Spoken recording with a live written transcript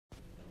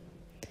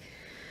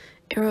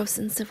Eros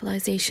and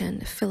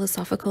Civilization,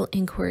 Philosophical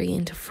Inquiry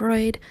into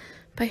Freud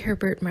by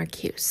Herbert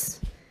Marcuse.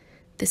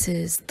 This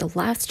is the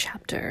last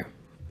chapter,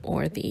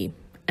 or the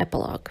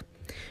Epilogue,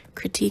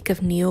 Critique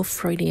of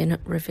Neo-Freudian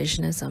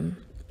Revisionism.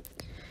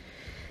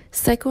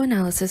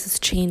 Psychoanalysis has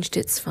changed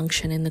its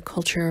function in the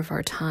culture of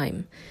our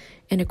time,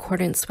 in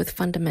accordance with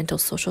fundamental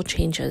social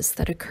changes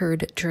that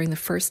occurred during the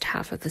first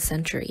half of the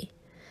century.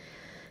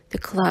 The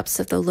collapse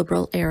of the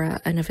liberal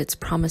era and of its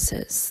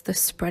promises, the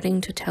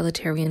spreading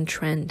totalitarian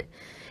trend,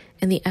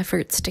 and the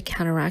efforts to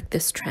counteract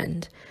this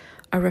trend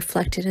are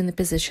reflected in the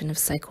position of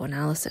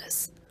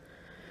psychoanalysis.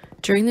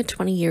 During the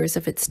 20 years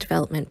of its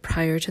development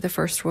prior to the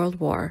First World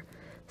War,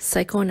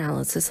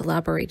 psychoanalysis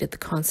elaborated the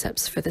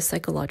concepts for the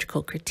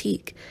psychological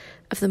critique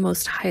of the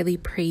most highly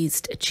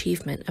praised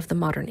achievement of the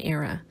modern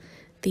era,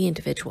 the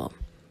individual.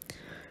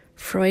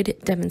 Freud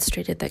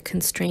demonstrated that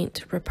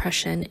constraint,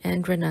 repression,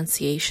 and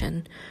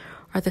renunciation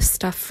are the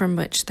stuff from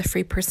which the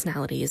free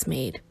personality is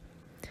made.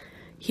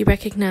 He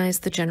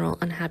recognized the general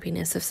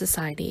unhappiness of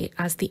society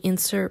as the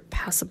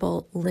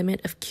insurpassable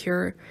limit of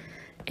cure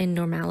and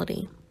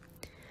normality.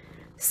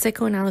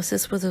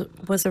 Psychoanalysis was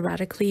a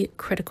radically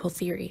critical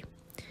theory.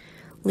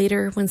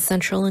 Later, when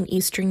Central and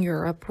Eastern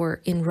Europe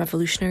were in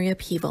revolutionary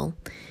upheaval,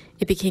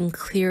 it became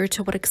clear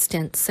to what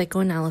extent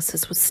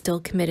psychoanalysis was still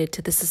committed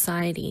to the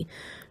society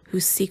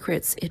whose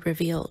secrets it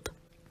revealed.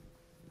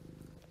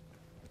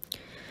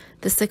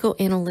 The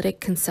psychoanalytic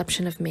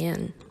conception of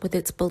man, with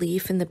its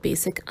belief in the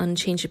basic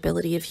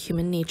unchangeability of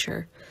human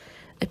nature,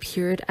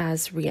 appeared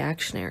as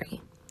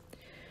reactionary.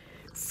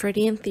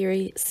 Freudian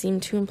theory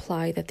seemed to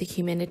imply that the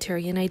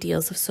humanitarian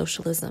ideals of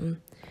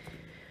socialism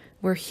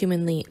were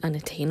humanly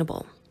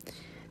unattainable.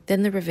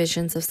 Then the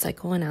revisions of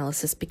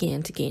psychoanalysis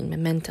began to gain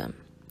momentum.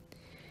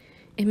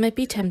 It might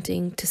be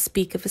tempting to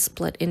speak of a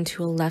split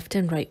into a left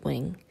and right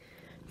wing.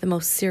 The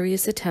most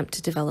serious attempt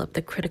to develop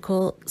the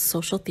critical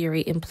social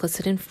theory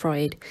implicit in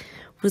Freud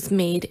was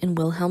made in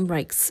Wilhelm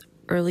Reich's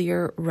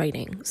earlier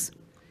writings.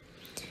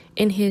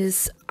 In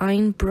his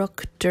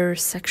Einbruch der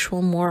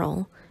Sexual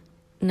Moral,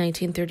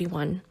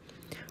 1931,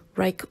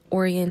 Reich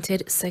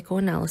oriented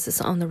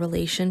psychoanalysis on the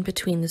relation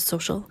between the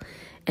social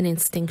and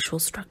instinctual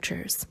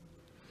structures.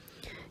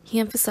 He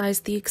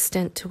emphasized the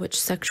extent to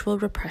which sexual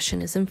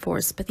repression is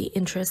enforced by the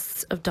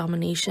interests of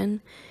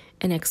domination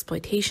and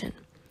exploitation,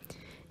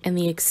 and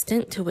the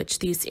extent to which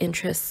these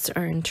interests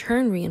are in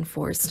turn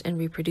reinforced and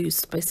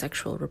reproduced by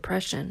sexual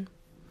repression.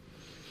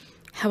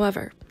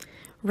 However,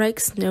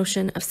 Reich's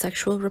notion of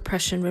sexual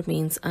repression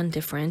remains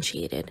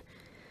undifferentiated.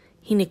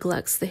 He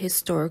neglects the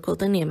historical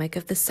dynamic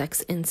of the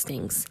sex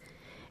instincts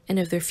and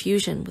of their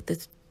fusion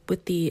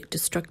with the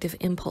destructive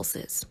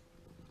impulses.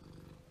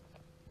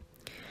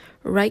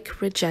 Reich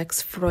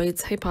rejects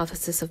Freud's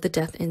hypothesis of the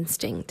death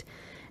instinct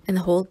and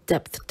the whole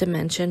depth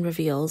dimension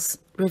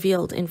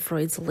revealed in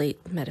Freud's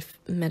late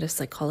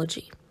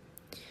metapsychology.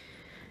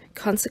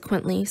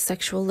 Consequently,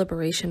 sexual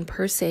liberation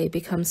per se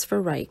becomes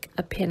for Reich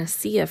a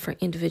panacea for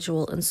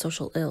individual and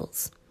social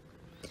ills.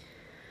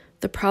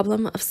 The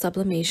problem of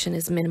sublimation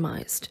is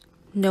minimized.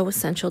 No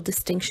essential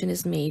distinction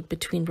is made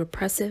between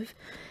repressive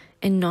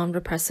and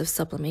non-repressive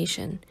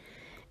sublimation,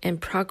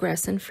 and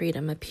progress and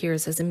freedom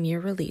appears as a mere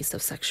release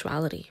of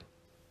sexuality.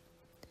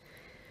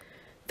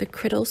 The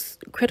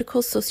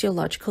critical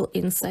sociological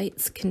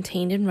insights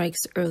contained in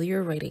Reich's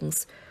earlier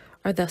writings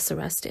are thus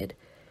arrested.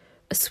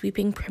 A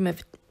sweeping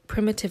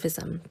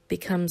primitivism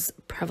becomes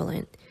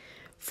prevalent,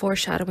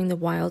 foreshadowing the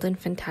wild and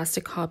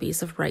fantastic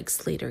hobbies of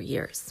Reich's later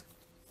years.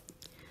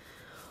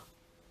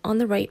 On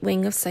the right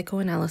wing of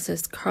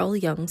psychoanalysis, Carl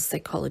Jung's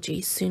psychology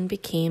soon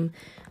became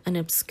an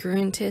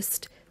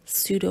obscurantist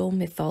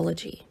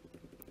pseudo-mythology.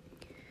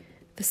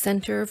 The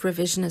center of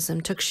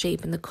revisionism took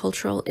shape in the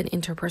cultural and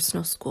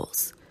interpersonal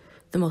schools,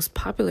 the most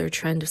popular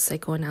trend of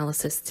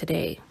psychoanalysis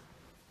today.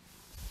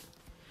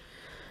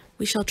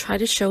 We shall try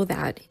to show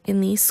that,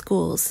 in these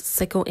schools,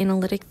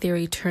 psychoanalytic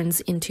theory turns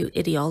into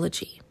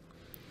ideology.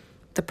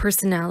 The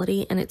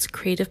personality and its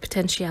creative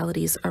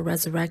potentialities are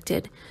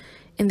resurrected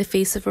in the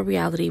face of a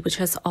reality which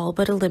has all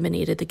but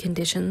eliminated the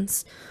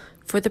conditions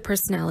for the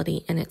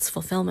personality and its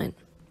fulfillment.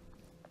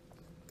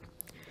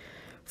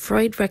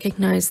 Freud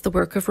recognized the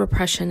work of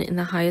repression in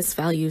the highest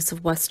values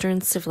of Western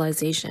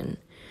civilization,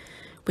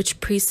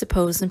 which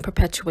presuppose and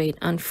perpetuate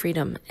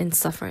unfreedom and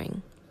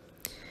suffering.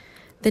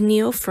 The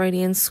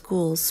Neo-Freudian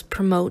schools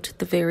promote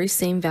the very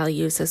same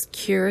values as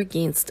cure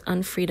against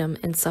unfreedom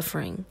and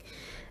suffering,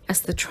 as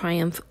the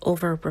triumph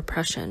over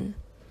repression.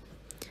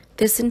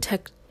 This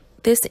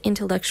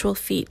intellectual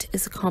feat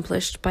is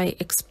accomplished by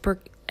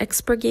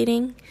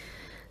expurgating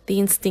the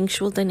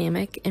instinctual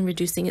dynamic and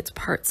reducing its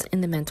parts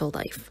in the mental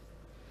life.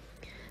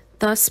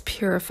 Thus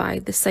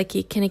purified, the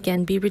psyche can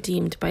again be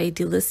redeemed by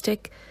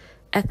idealistic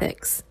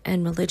ethics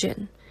and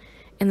religion,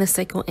 and the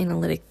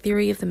psychoanalytic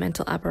theory of the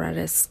mental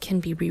apparatus can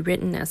be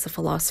rewritten as a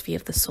philosophy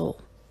of the soul.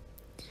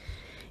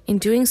 In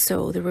doing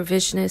so, the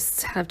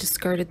revisionists have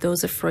discarded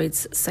those of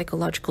Freud's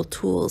psychological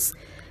tools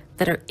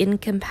that are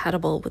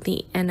incompatible with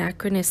the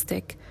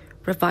anachronistic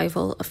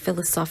revival of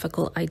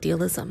philosophical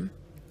idealism.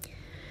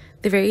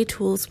 the very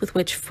tools with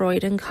which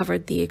Freud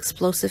uncovered the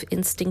explosive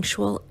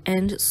instinctual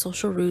and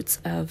social roots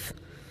of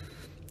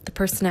the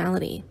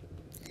personality.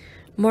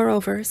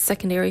 Moreover,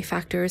 secondary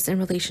factors and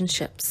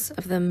relationships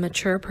of the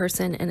mature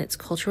person and its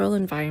cultural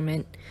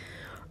environment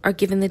are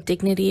given the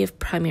dignity of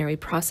primary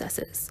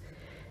processes,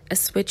 a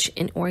switch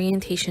in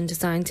orientation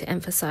designed to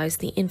emphasize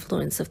the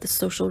influence of the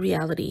social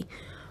reality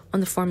on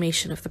the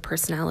formation of the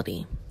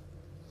personality.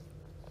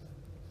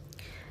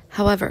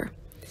 However,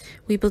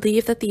 we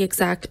believe that the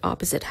exact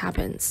opposite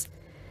happens,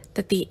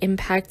 that the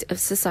impact of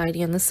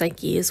society on the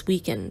psyche is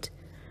weakened,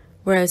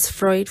 whereas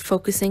Freud,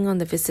 focusing on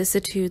the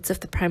vicissitudes of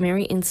the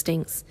primary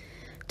instincts,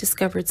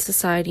 discovered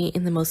society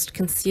in the most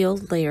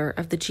concealed layer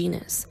of the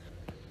genus.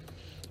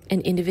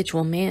 An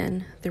individual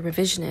man, the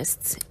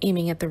revisionists,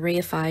 aiming at the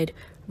reified,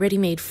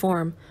 ready-made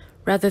form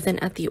rather than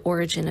at the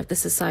origin of the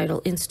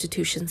societal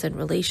institutions and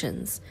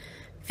relations,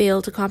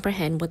 fail to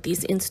comprehend what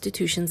these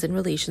institutions and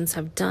relations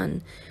have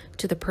done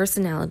to the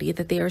personality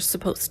that they are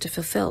supposed to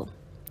fulfill.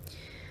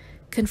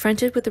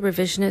 Confronted with the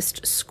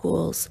revisionist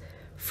schools,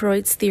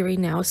 Freud's theory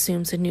now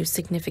assumes a new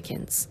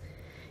significance.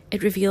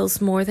 It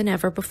reveals more than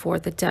ever before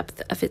the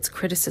depth of its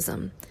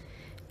criticism,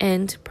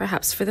 and,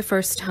 perhaps for the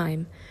first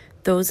time,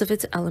 those of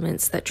its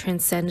elements that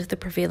transcend the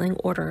prevailing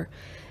order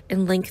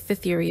and link the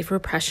theory of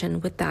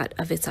repression with that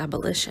of its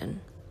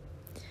abolition.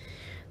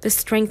 The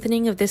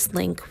strengthening of this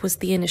link was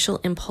the initial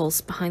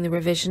impulse behind the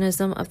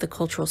revisionism of the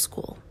cultural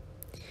school.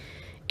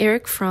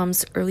 Erich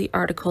Fromm's early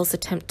articles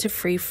attempt to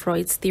free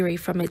Freud's theory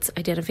from its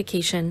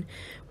identification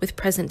with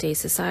present-day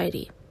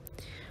society,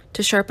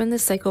 to sharpen the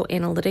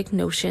psychoanalytic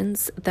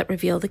notions that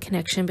reveal the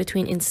connection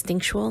between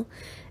instinctual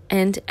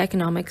and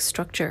economic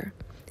structure,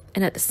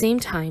 and at the same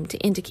time to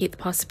indicate the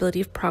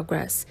possibility of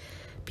progress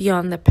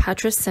beyond the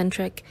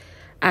patricentric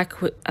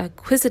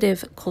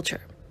acquisitive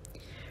culture.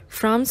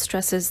 Fromm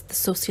stresses the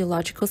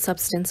sociological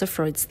substance of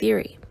Freud's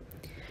theory.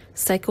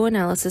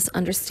 Psychoanalysis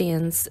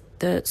understands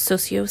the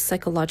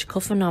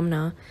socio-psychological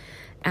phenomena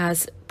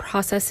as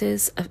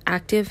processes of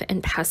active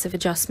and passive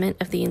adjustment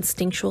of the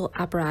instinctual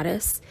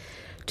apparatus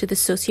to the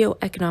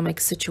socio-economic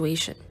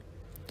situation.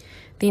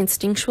 The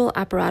instinctual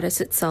apparatus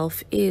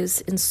itself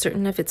is, in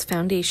certain of its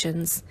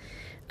foundations,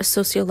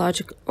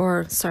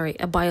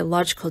 a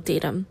biological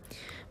datum,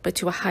 but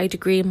to a high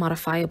degree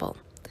modifiable.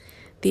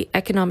 The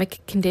economic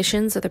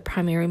conditions are the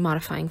primary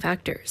modifying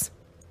factors.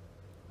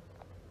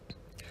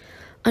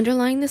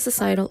 Underlying the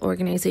societal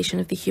organization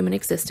of the human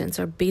existence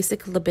are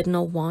basic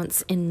libidinal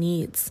wants and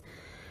needs.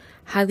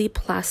 Highly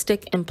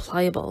plastic and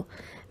pliable,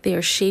 they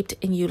are shaped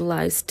and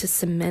utilized to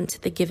cement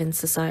the given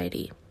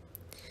society.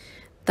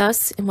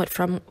 Thus, in what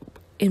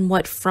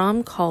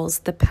Fromm calls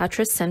the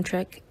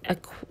patricentric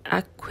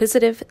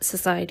acquisitive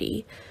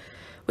society,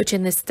 which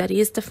in this study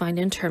is defined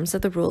in terms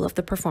of the rule of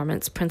the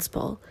performance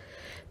principle,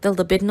 the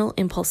libidinal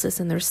impulses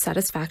and their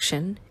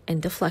satisfaction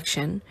and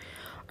deflection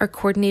are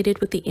coordinated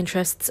with the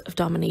interests of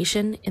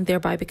domination and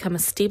thereby become a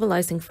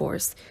stabilizing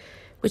force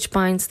which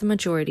binds the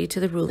majority to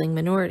the ruling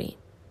minority.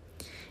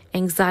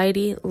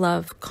 Anxiety,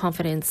 love,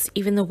 confidence,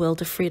 even the will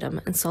to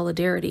freedom and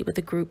solidarity with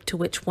the group to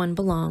which one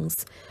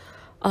belongs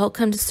all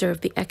come to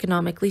serve the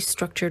economically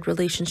structured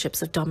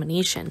relationships of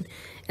domination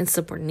and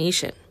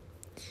subordination.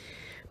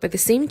 By the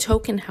same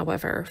token,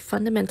 however,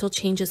 fundamental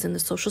changes in the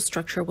social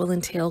structure will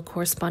entail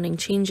corresponding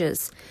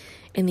changes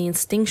in the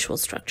instinctual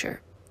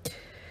structure.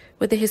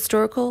 With the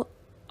historical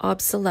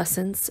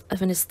obsolescence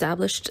of an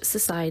established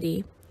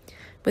society,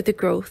 with the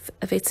growth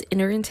of its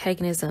inner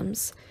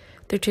antagonisms,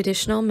 their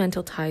traditional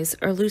mental ties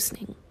are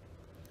loosening.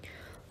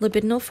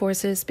 Libidinal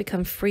forces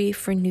become free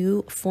for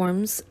new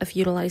forms of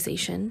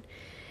utilization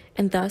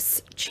and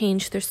thus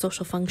change their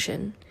social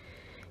function.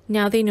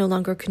 Now they no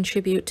longer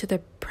contribute to the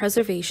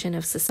preservation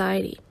of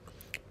society,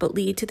 but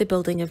lead to the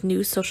building of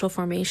new social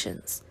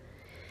formations.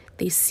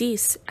 They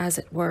cease, as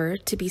it were,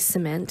 to be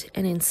cement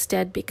and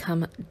instead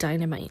become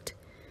dynamite.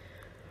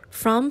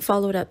 Fromm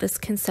followed up this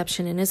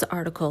conception in his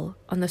article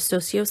on the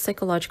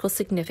socio-psychological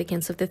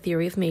significance of the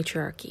theory of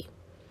matriarchy.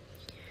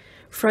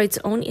 Freud's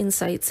own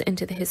insights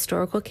into the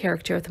historical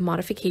character of the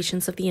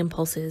modifications of the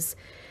impulses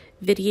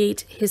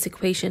vitiate his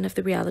equation of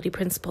the reality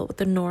principle with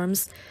the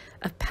norms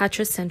of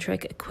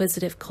patricentric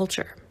acquisitive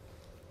culture.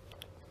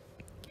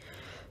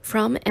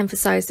 Fromm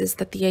emphasizes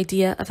that the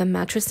idea of a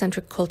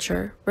matricentric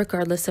culture,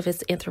 regardless of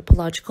its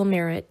anthropological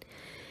merit,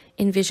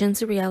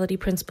 envisions a reality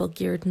principle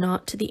geared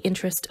not to the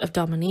interest of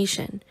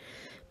domination,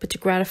 but to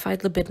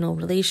gratified libidinal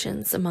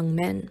relations among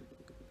men.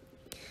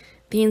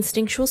 The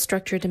instinctual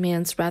structure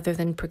demands rather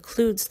than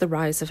precludes the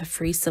rise of a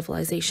free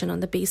civilization on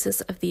the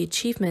basis of the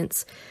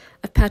achievements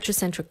of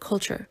patricentric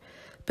culture,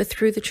 but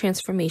through the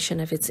transformation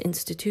of its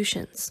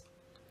institutions.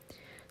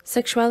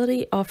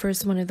 Sexuality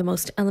offers one of the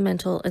most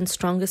elemental and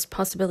strongest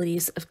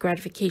possibilities of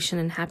gratification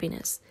and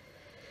happiness.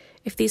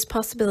 If these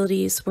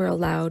possibilities were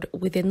allowed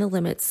within the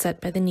limits set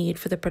by the need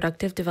for the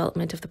productive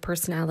development of the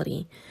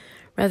personality,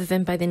 rather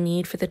than by the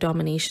need for the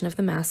domination of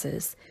the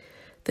masses,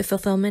 the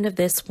fulfillment of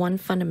this one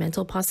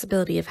fundamental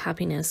possibility of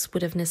happiness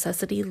would of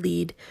necessity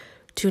lead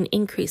to an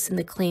increase in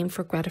the claim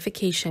for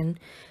gratification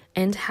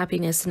and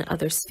happiness in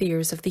other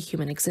spheres of the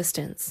human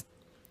existence.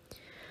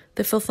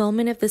 The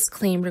fulfillment of this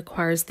claim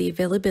requires the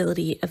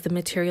availability of the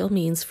material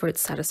means for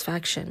its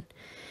satisfaction,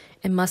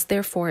 and must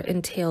therefore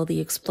entail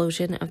the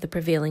explosion of the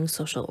prevailing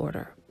social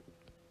order.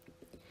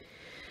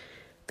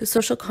 The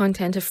social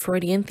content of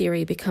Freudian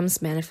theory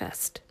becomes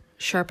manifest.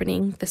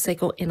 Sharpening the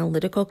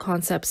psychoanalytical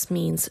concepts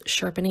means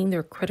sharpening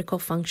their critical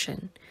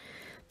function,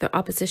 their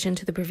opposition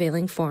to the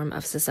prevailing form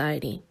of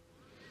society.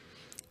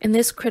 And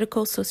this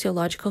critical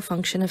sociological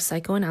function of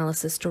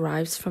psychoanalysis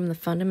derives from the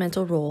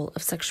fundamental role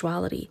of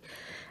sexuality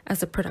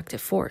as a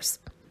productive force.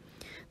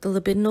 The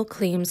libidinal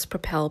claims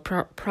propel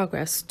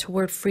progress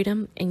toward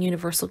freedom and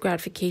universal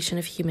gratification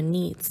of human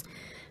needs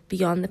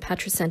beyond the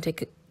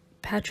patricentric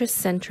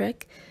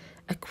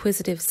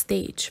acquisitive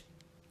stage.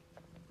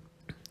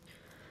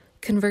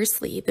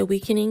 Conversely, the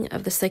weakening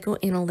of the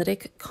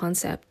psychoanalytic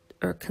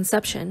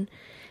conception,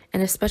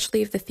 and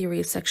especially of the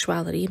theory of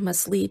sexuality,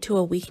 must lead to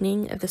a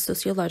weakening of the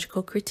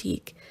sociological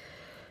critique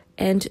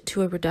and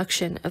to a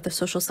reduction of the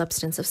social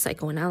substance of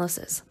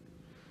psychoanalysis.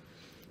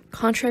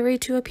 Contrary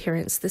to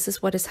appearance, this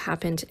is what has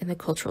happened in the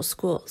cultural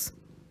schools.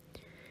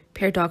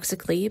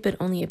 Paradoxically, but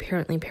only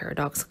apparently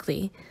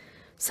paradoxically,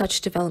 such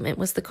development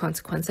was the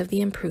consequence of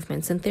the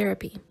improvements in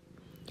therapy.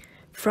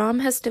 Fromm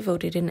has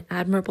devoted an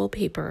admirable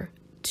paper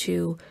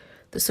to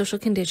the social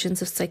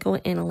conditions of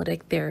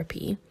psychoanalytic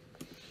therapy,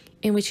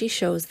 in which he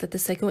shows that the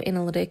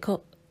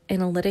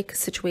psychoanalytic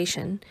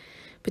situation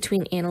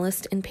between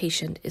analyst and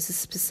patient is a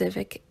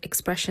specific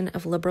expression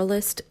of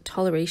liberalist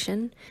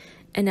toleration,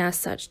 and as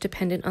such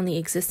dependent on the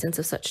existence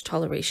of such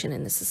toleration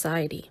in the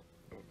society.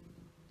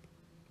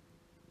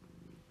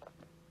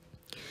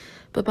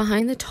 But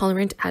behind the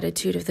tolerant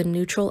attitude of the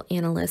neutral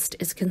analyst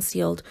is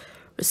concealed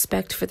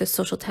respect for the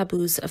social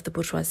taboos of the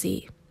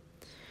bourgeoisie.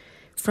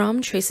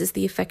 Fromm traces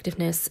the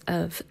effectiveness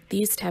of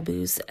these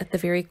taboos at the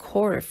very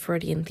core of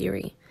Freudian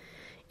theory,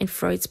 in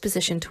Freud's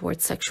position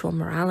towards sexual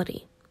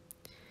morality.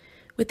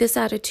 With this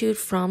attitude,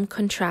 Fromm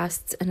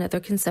contrasts another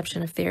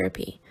conception of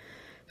therapy,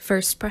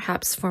 first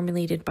perhaps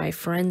formulated by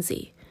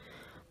Ferenczi,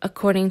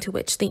 according to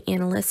which the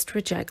analyst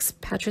rejects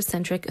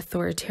patricentric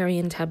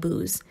authoritarian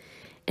taboos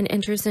and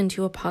enters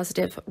into a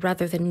positive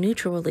rather than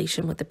neutral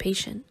relation with the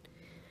patient.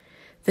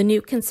 The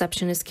new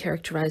conception is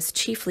characterized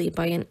chiefly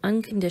by an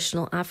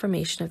unconditional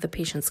affirmation of the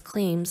patient's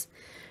claims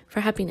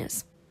for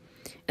happiness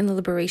and the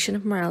liberation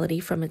of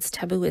morality from its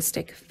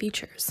tabooistic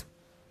features.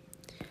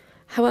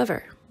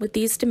 However, with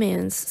these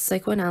demands,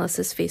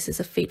 psychoanalysis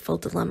faces a fateful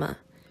dilemma.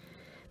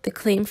 The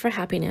claim for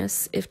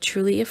happiness, if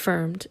truly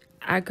affirmed,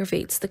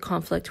 aggravates the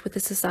conflict with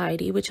a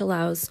society which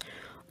allows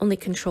only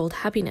controlled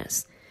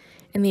happiness,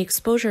 and the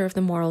exposure of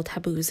the moral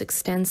taboos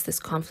extends this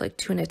conflict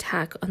to an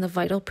attack on the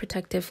vital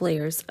protective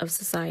layers of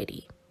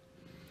society.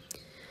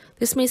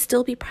 This may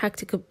still be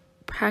practicable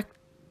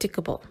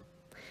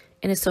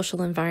in a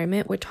social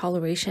environment where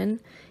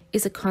toleration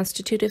is a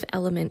constitutive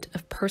element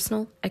of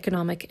personal,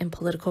 economic, and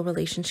political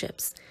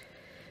relationships,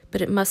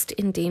 but it must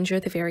endanger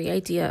the very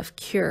idea of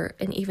cure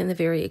and even the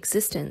very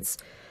existence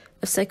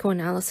of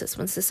psychoanalysis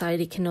when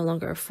society can no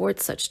longer afford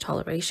such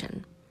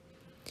toleration.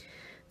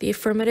 The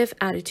affirmative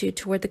attitude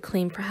toward the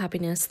claim for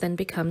happiness then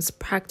becomes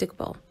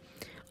practicable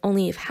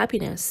only if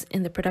happiness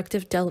and the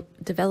productive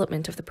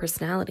development of the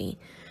personality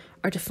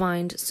are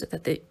defined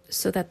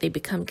so that they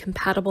become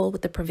compatible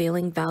with the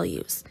prevailing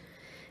values,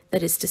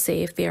 that is to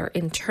say, if they are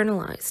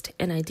internalized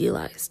and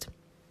idealized.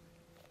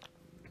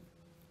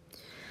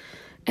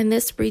 And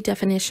this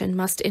redefinition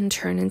must in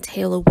turn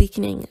entail a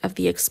weakening of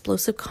the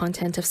explosive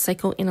content of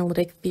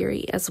psychoanalytic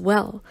theory as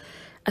well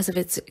as of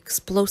its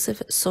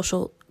explosive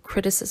social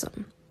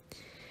criticism.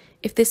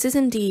 If this is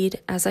indeed,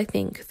 as I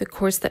think, the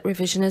course that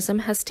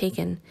revisionism has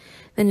taken,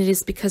 then it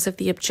is because of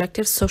the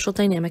objective social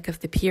dynamic of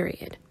the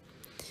period.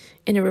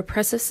 In a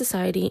repressive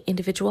society,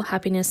 individual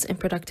happiness and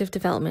productive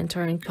development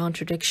are in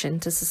contradiction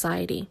to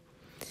society.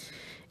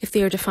 If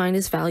they are defined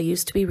as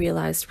values to be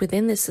realized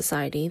within this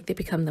society, they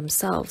become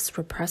themselves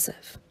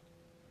repressive.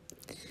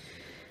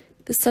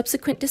 The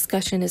subsequent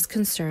discussion is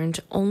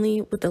concerned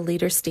only with the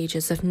later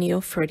stages of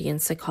neo-Freudian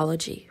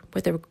psychology,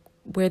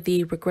 where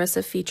the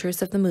regressive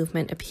features of the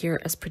movement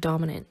appear as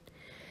predominant.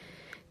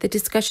 The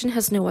discussion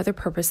has no other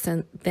purpose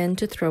than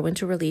to throw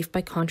into relief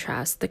by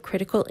contrast the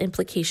critical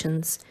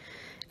implications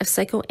of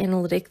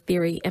psychoanalytic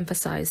theory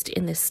emphasized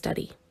in this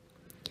study.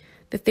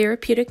 The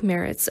therapeutic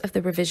merits of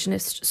the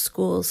revisionist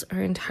schools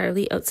are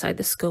entirely outside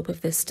the scope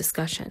of this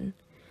discussion.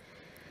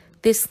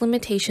 This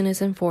limitation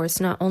is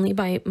enforced not only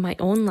by my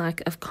own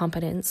lack of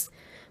competence,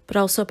 but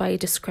also by a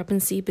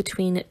discrepancy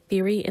between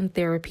theory and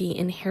therapy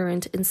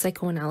inherent in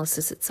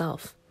psychoanalysis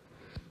itself.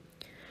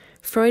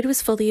 Freud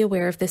was fully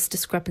aware of this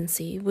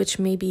discrepancy, which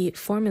may be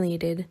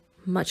formulated,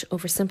 much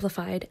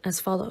oversimplified, as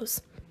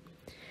follows.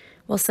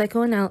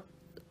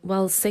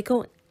 While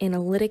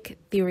psychoanalytic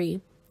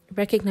theory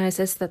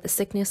recognizes that the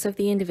sickness of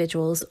the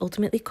individual is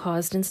ultimately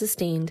caused and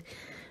sustained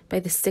by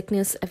the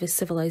sickness of his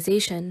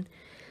civilization,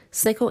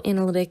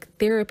 psychoanalytic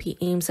therapy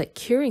aims at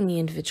curing the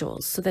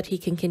individual so that he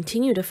can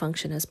continue to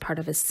function as part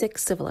of a sick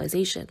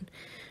civilization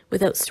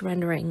without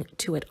surrendering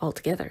to it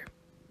altogether.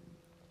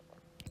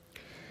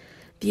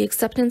 The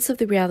acceptance of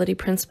the reality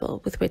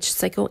principle with which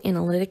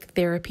psychoanalytic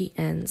therapy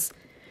ends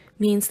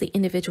means the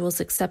individual's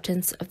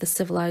acceptance of the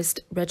civilized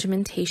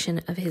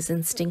regimentation of his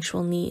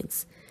instinctual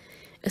needs,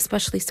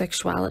 especially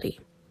sexuality.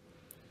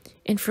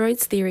 In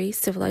Freud's theory,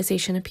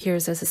 civilization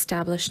appears as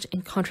established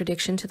in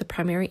contradiction to the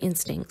primary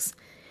instincts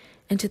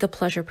and to the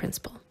pleasure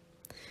principle.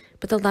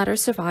 But the latter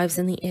survives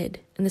in the id,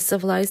 and the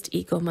civilized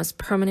ego must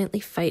permanently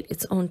fight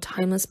its own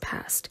timeless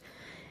past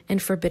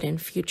and forbidden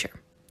future.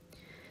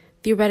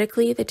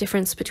 Theoretically, the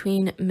difference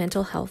between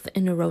mental health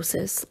and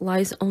neurosis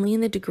lies only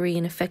in the degree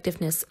and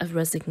effectiveness of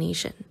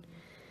resignation.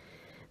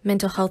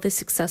 Mental health is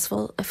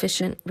successful,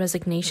 efficient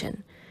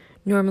resignation,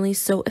 normally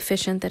so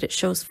efficient that it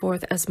shows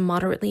forth as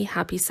moderately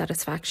happy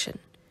satisfaction.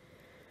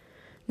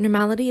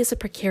 Normality is a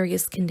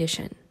precarious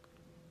condition.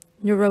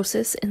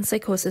 Neurosis and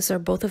psychosis are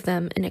both of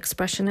them an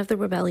expression of the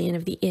rebellion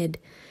of the id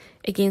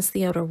against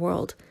the outer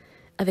world,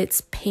 of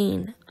its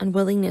pain,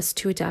 unwillingness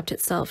to adapt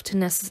itself to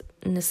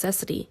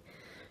necessity,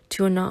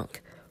 to a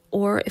knock,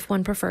 or, if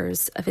one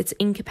prefers, of its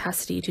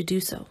incapacity to do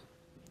so.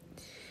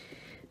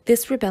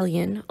 This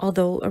rebellion,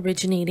 although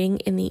originating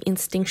in the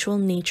instinctual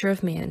nature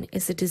of man,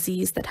 is a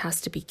disease that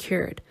has to be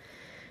cured,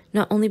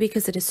 not only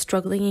because it is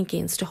struggling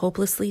against a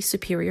hopelessly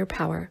superior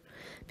power,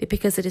 but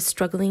because it is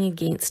struggling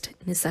against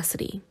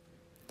necessity.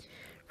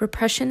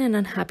 Repression and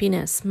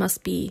unhappiness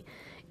must be,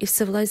 if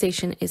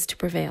civilization is to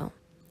prevail.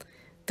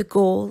 The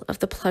goal of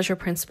the pleasure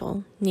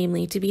principle,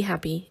 namely to be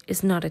happy,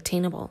 is not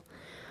attainable,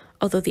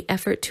 although the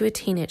effort to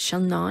attain it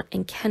shall not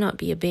and cannot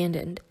be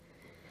abandoned.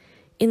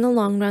 In the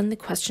long run, the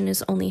question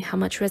is only how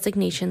much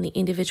resignation the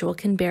individual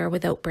can bear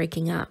without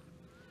breaking up.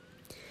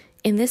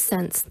 In this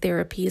sense,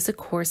 therapy is a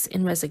course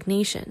in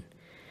resignation.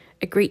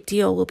 A great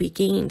deal will be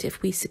gained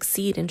if we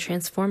succeed in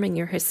transforming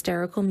your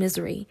hysterical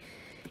misery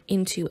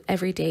into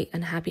everyday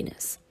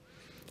unhappiness,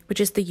 which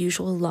is the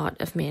usual lot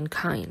of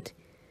mankind.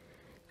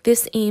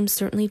 This aim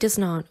certainly does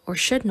not or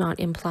should not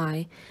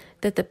imply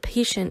that the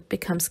patient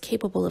becomes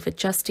capable of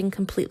adjusting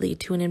completely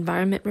to an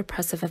environment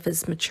repressive of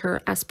his mature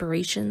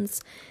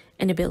aspirations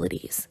and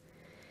abilities.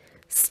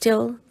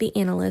 Still, the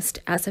analyst,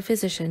 as a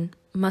physician,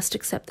 must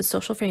accept the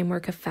social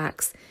framework of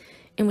facts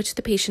in which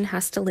the patient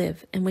has to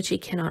live and which he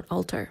cannot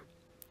alter.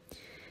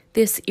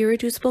 This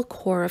irreducible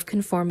core of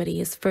conformity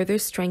is further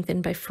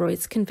strengthened by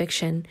Freud's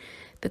conviction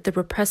that the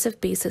repressive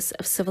basis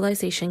of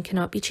civilization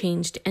cannot be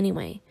changed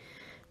anyway,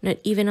 not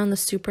even on the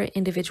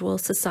supra-individual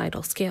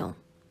societal scale.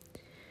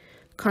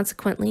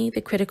 Consequently,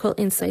 the critical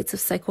insights of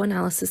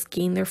psychoanalysis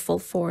gain their full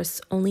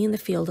force only in the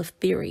field of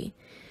theory,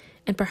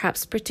 and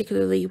perhaps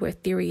particularly where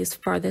theory is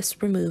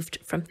farthest removed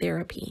from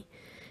therapy,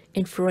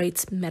 in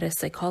Freud's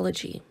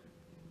metapsychology.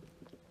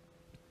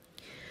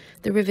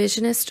 The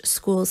revisionist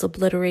schools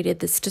obliterated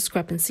this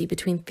discrepancy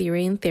between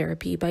theory and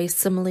therapy by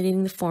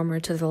assimilating the former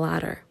to the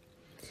latter.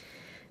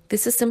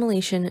 This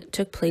assimilation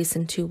took place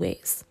in two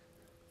ways.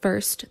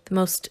 First, the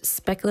most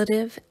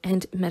speculative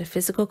and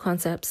metaphysical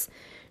concepts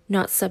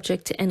not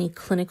subject to any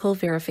clinical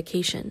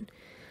verification,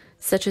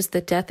 such as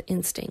the death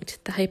instinct,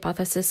 the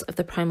hypothesis of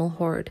the primal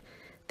horde,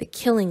 the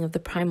killing of the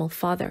primal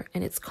father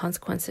and its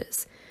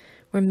consequences,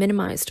 were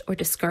minimized or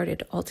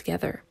discarded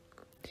altogether.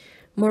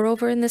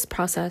 Moreover, in this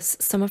process,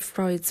 some of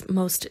Freud's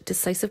most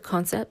decisive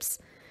concepts,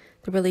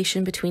 the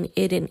relation between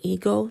id and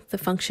ego, the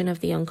function of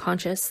the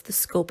unconscious, the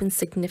scope and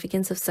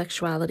significance of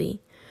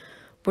sexuality,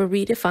 were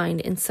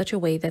redefined in such a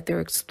way that their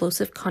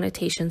explosive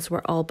connotations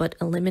were all but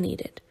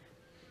eliminated.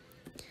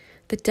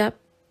 The depth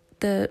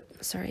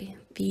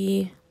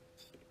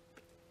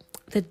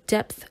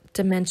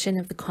dimension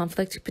of the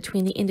conflict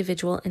between the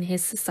individual and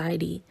his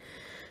society,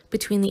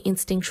 between the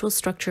instinctual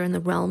structure and the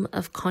realm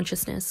of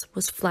consciousness,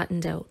 was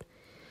flattened out.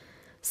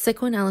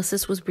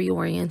 Psychoanalysis was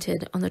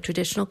reoriented on the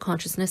traditional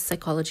consciousness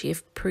psychology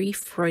of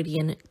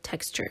pre-Freudian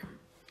texture.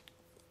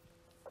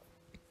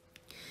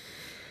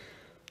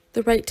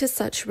 The right to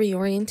such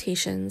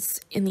reorientations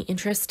in the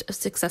interest of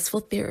successful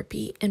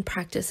therapy and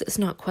practice is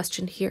not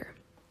questioned here.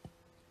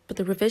 But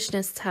the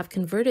revisionists have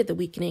converted the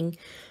weakening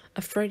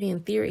of Freudian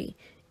theory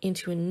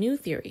into a new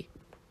theory,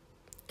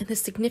 and the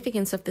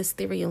significance of this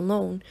theory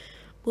alone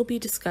will be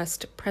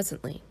discussed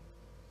presently.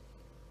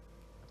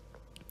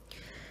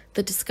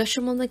 The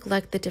discussion will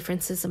neglect the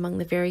differences among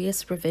the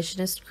various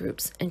revisionist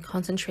groups and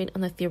concentrate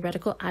on the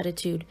theoretical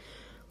attitude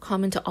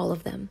common to all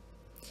of them.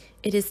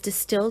 It is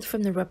distilled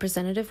from the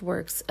representative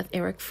works of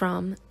Erich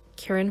Fromm,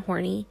 Karen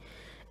Horney,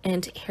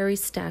 and Harry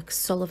Stack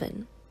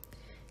Sullivan.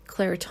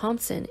 Claire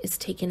Thompson is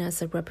taken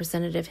as a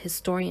representative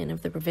historian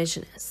of the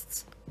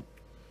revisionists.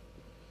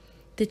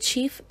 The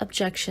chief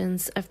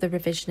objections of the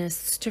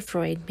revisionists to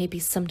Freud may be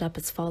summed up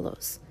as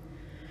follows.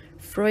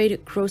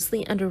 Freud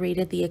grossly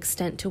underrated the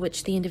extent to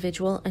which the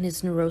individual and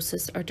his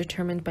neurosis are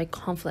determined by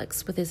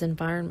conflicts with his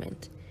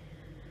environment.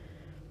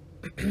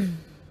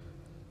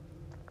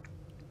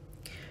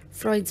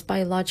 Freud's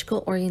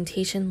biological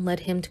orientation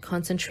led him to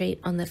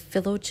concentrate on the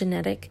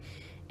phylogenetic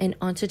and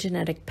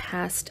ontogenetic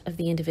past of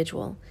the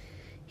individual.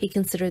 He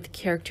considered the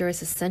character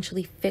as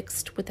essentially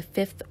fixed with the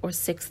 5th or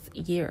 6th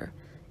year,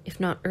 if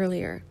not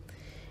earlier,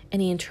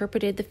 and he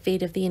interpreted the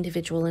fate of the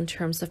individual in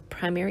terms of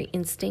primary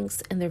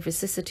instincts and their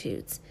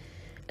vicissitudes,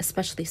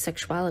 especially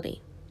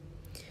sexuality.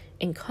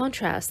 In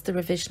contrast, the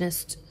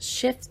revisionists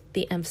shift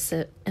the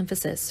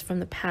emphasis from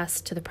the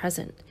past to the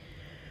present,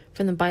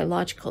 from the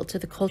biological to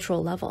the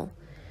cultural level,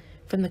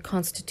 from the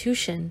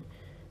constitution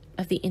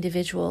of the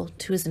individual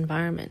to his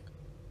environment.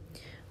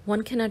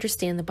 One can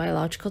understand the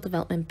biological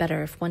development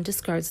better if one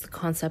discards the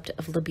concept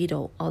of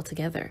libido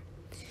altogether,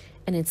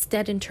 and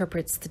instead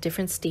interprets the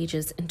different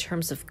stages in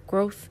terms of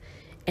growth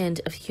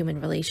and of human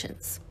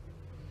relations.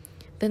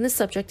 Then the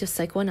subject of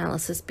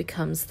psychoanalysis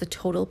becomes the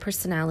total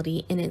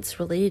personality in its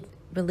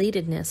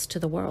relatedness to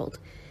the world,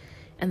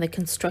 and the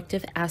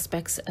constructive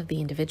aspects of the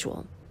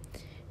individual.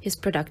 His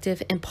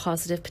productive and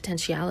positive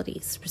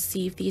potentialities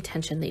receive the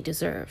attention they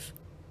deserve.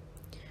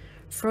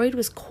 Freud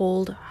was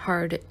cold,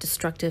 hard,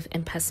 destructive,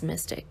 and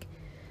pessimistic.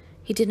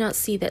 He did not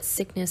see that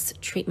sickness,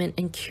 treatment,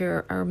 and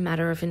cure are a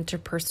matter of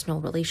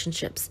interpersonal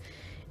relationships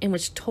in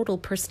which total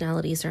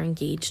personalities are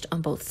engaged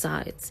on both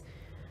sides.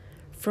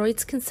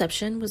 Freud's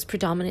conception was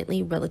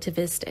predominantly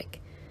relativistic.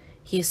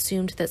 He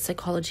assumed that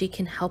psychology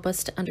can help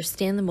us to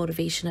understand the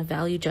motivation of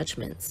value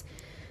judgments,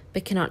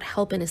 but cannot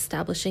help in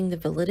establishing the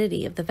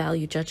validity of the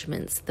value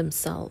judgments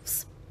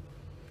themselves.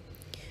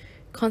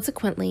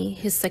 Consequently,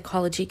 his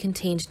psychology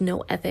contained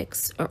no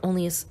ethics or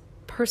only his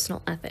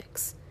personal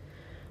ethics.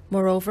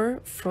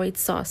 Moreover, Freud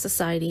saw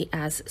society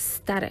as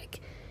static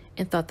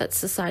and thought that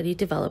society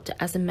developed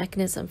as a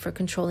mechanism for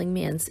controlling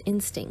man's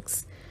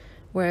instincts,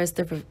 whereas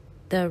the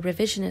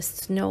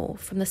revisionists know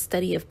from the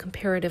study of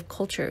comparative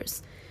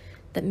cultures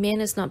that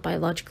man is not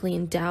biologically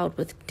endowed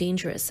with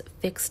dangerous,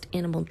 fixed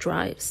animal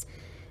drives,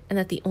 and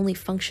that the only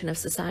function of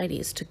society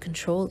is to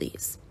control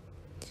these.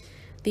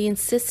 They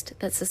insist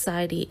that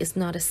society is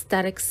not a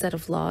static set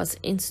of laws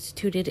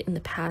instituted in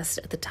the past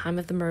at the time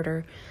of the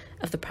murder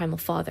of the primal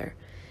father,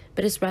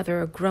 but is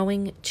rather a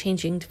growing,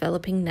 changing,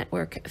 developing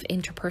network of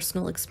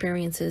interpersonal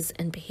experiences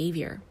and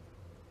behavior.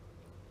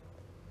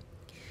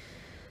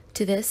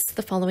 To this,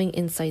 the following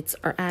insights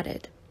are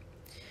added.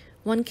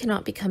 One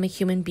cannot become a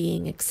human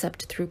being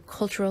except through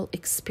cultural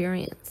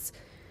experience.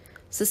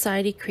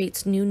 Society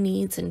creates new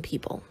needs in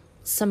people.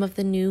 Some of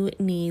the new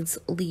needs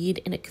lead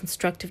in a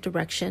constructive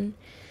direction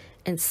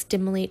and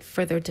stimulate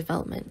further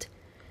development.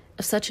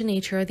 Of such a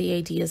nature are the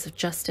ideas of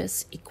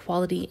justice,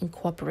 equality, and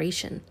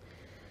cooperation.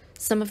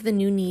 Some of the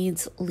new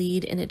needs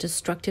lead in a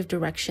destructive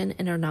direction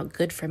and are not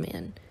good for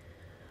man.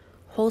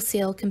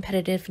 Wholesale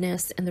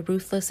competitiveness and the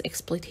ruthless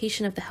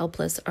exploitation of the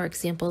helpless are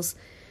examples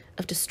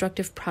of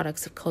destructive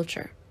products of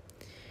culture.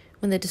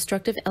 When the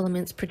destructive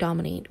elements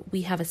predominate,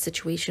 we have a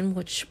situation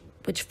which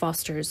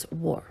fosters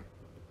war.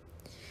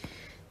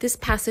 This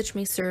passage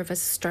may serve as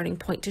a starting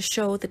point to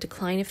show the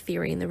decline of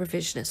theory in the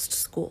revisionist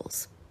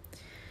schools.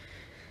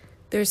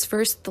 There is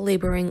first the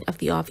laboring of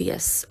the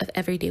obvious, of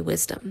everyday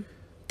wisdom.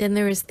 Then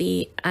there is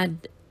the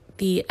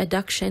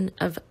adduction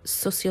of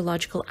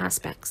sociological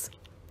aspects.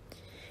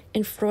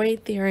 In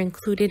Freud, they are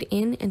included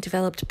in and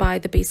developed by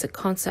the basic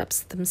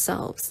concepts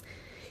themselves.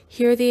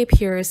 Here they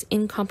appear as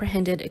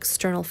incomprehended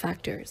external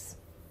factors.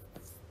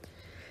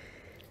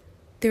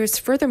 There is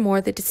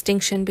furthermore the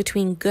distinction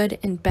between good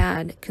and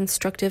bad,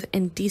 constructive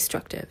and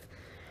destructive.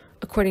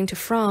 According to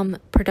Fromm,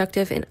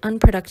 productive and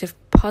unproductive,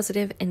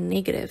 positive and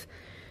negative,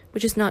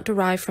 which is not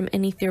derived from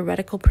any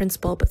theoretical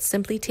principle but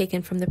simply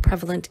taken from the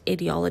prevalent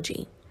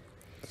ideology.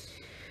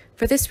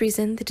 For this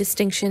reason, the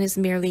distinction is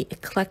merely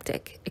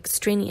eclectic,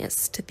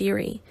 extraneous to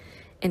theory,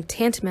 and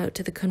tantamount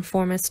to the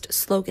conformist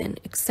slogan,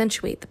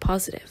 accentuate the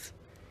positive.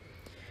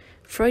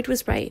 Freud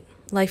was right.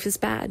 Life is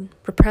bad,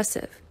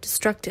 repressive,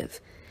 destructive,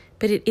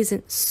 but it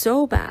isn't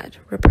so bad,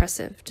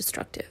 repressive,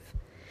 destructive.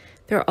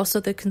 There are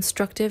also the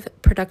constructive,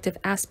 productive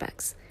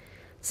aspects.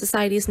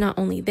 Society is not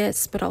only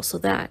this, but also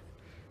that.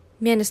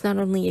 Man is not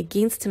only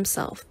against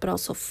himself, but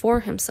also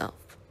for himself.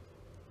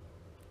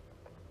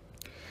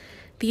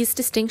 These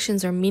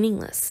distinctions are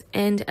meaningless,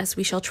 and, as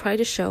we shall try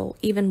to show,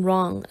 even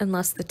wrong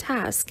unless the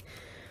task,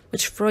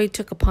 which Freud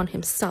took upon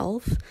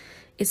himself,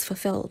 is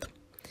fulfilled.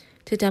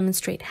 To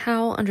demonstrate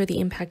how, under the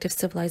impact of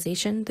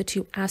civilization, the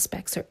two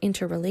aspects are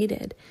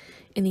interrelated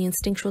in the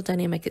instinctual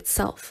dynamic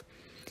itself,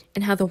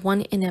 and how the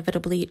one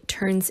inevitably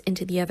turns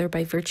into the other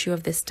by virtue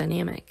of this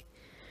dynamic.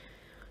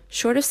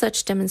 Short of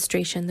such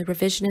demonstration, the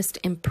revisionist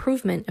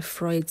improvement of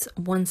Freud's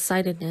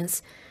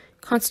one-sidedness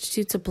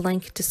constitutes a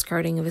blank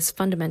discarding of his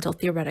fundamental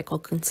theoretical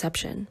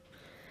conception.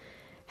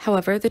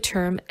 However, the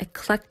term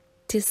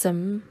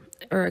eclecticism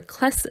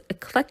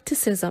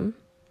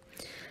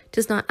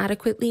does not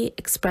adequately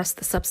express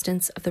the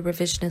substance of the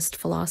revisionist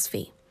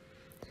philosophy.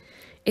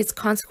 Its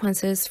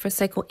consequences for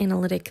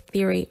psychoanalytic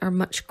theory are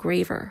much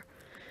graver.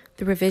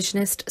 The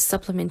revisionist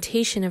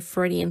supplementation of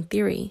Freudian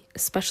theory,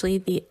 especially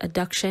the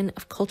adduction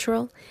of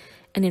cultural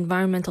and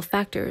environmental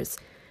factors,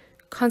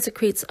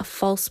 consecrates a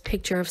false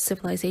picture of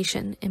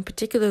civilization, and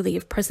particularly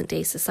of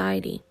present-day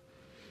society.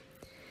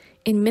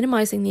 In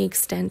minimizing the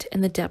extent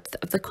and the depth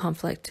of the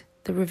conflict,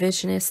 the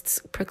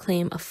revisionists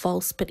proclaim a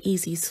false but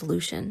easy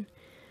solution.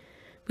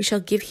 We shall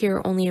give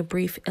here only a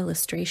brief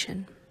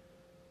illustration.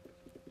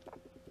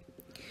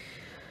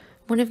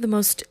 One of the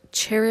most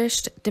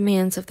cherished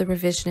demands of the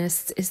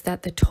revisionists is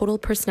that the total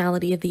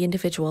personality of the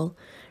individual,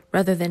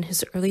 rather than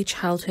his early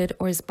childhood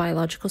or his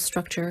biological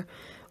structure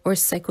or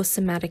his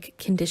psychosomatic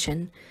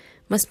condition,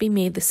 must be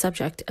made the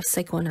subject of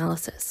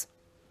psychoanalysis.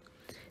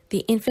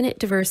 The infinite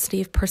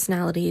diversity of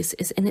personalities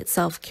is in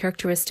itself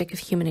characteristic of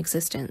human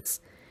existence.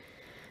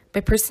 By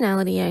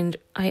personality,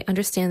 I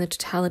understand the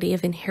totality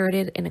of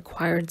inherited and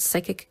acquired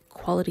psychic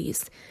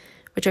qualities,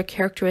 which are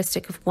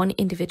characteristic of one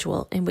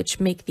individual and which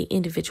make the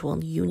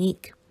individual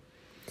unique.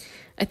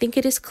 I think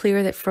it is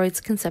clear that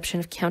Freud's conception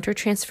of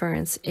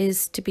countertransference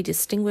is to be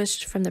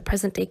distinguished from the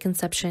present-day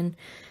conception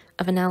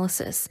of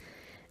analysis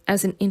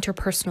as an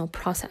interpersonal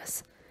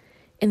process.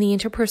 In the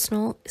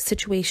interpersonal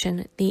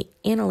situation, the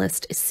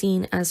analyst is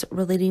seen as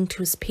relating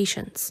to his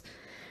patients,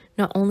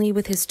 not only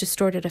with his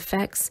distorted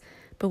effects,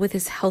 but with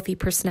his healthy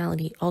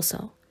personality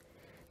also.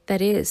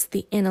 That is,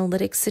 the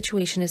analytic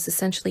situation is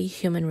essentially a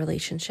human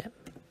relationship.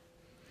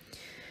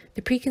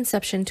 The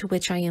preconception to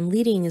which I am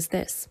leading is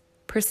this: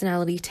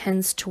 personality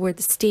tends toward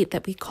the state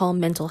that we call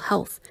mental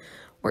health,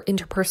 or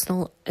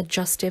interpersonal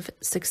adjustive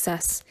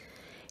success,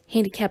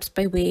 handicaps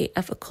by way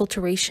of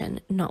acculturation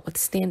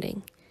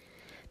notwithstanding.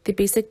 The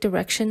basic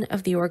direction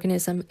of the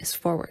organism is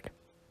forward.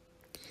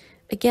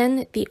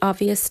 Again, the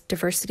obvious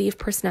diversity of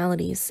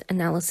personalities,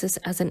 analysis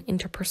as an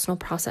interpersonal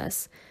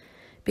process,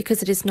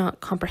 because it is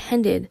not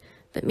comprehended,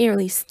 but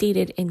merely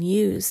stated and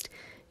used,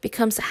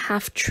 becomes a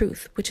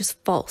half-truth, which is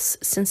false,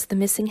 since the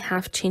missing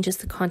half changes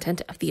the content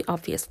of the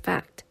obvious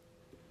fact.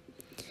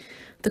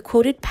 The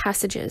quoted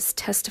passages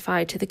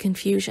testify to the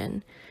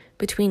confusion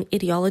between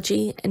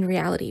ideology and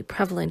reality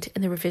prevalent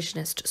in the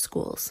revisionist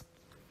schools.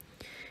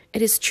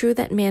 It is true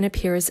that man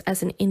appears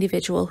as an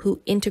individual who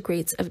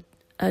integrates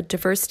a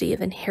diversity of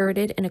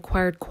inherited and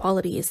acquired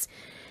qualities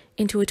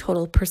into a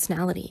total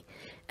personality,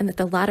 and that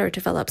the latter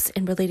develops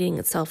in relating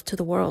itself to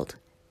the world,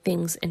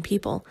 things, and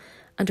people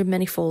under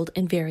manifold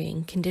and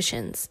varying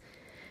conditions.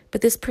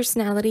 But this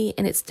personality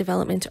and its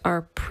development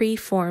are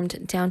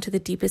pre-formed down to the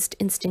deepest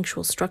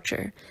instinctual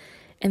structure,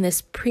 and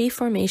this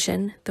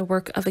pre-formation, the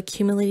work of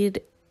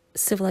accumulated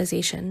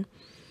civilization,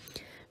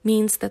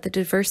 means that the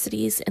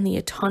diversities and the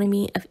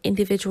autonomy of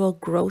individual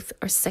growth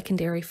are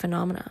secondary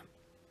phenomena.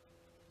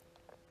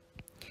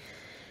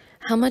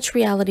 How much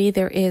reality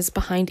there is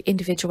behind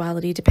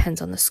individuality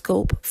depends on the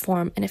scope,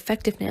 form, and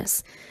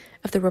effectiveness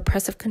of the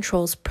repressive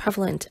controls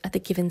prevalent at the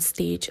given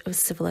stage of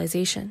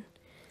civilization.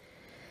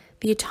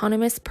 The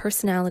autonomous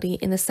personality,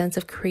 in the sense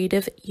of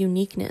creative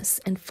uniqueness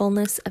and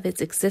fullness of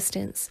its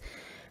existence,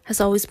 has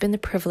always been the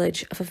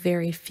privilege of a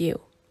very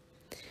few.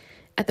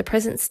 At the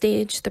present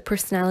stage, the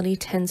personality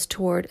tends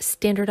toward a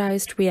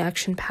standardized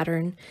reaction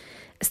pattern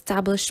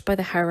established by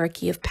the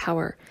hierarchy of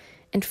power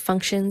and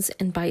functions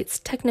and by its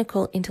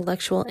technical,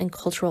 intellectual, and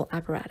cultural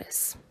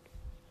apparatus.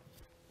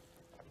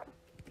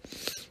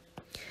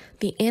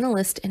 The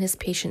analyst and his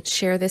patient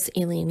share this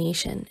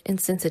alienation, and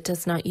since it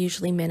does not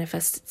usually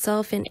manifest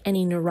itself in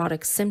any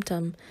neurotic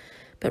symptom,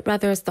 but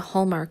rather as the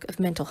hallmark of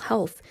mental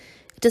health,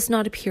 it does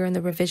not appear in the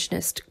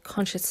revisionist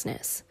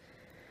consciousness.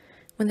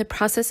 When the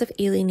process of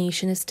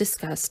alienation is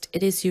discussed,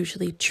 it is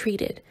usually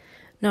treated,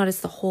 not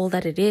as the whole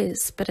that it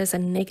is, but as a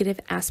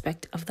negative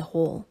aspect of the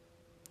whole.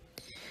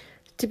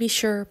 To be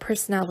sure,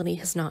 personality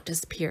has not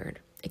disappeared.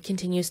 It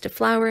continues to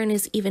flower and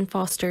is even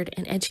fostered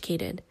and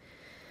educated,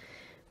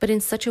 but in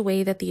such a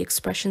way that the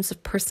expressions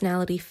of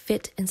personality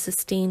fit and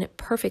sustain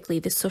perfectly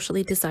the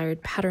socially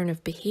desired pattern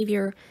of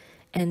behavior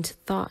and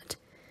thought.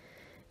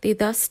 They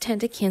thus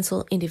tend to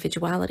cancel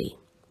individuality.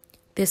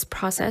 This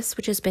process,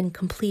 which has been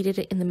completed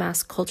in the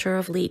mass culture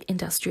of late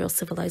industrial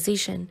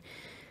civilization,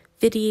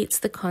 vitiates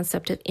the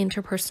concept of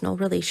interpersonal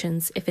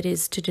relations if it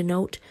is to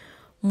denote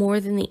more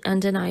than the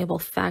undeniable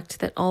fact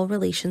that all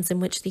relations in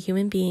which the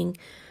human being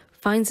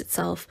finds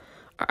itself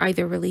are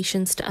either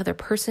relations to other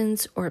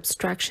persons or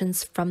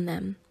abstractions from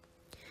them.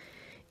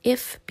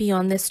 If,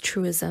 beyond this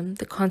truism,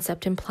 the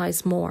concept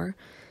implies more,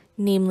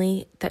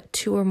 namely that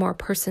two or more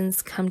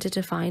persons come to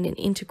define an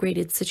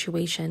integrated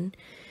situation,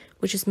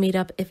 which is made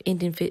up of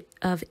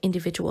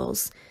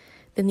individuals,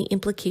 then the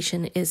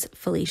implication is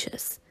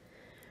fallacious.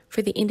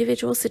 For the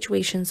individual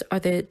situations are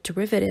the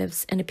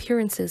derivatives and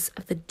appearances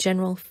of the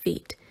general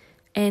fate,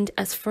 and,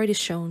 as Freud has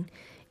shown,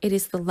 it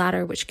is the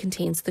latter which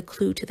contains the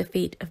clue to the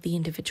fate of the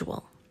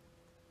individual.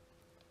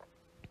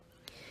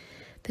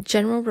 The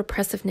general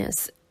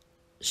repressiveness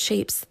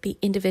shapes the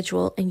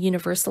individual and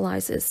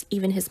universalizes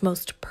even his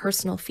most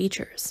personal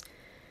features.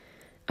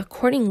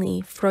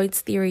 Accordingly,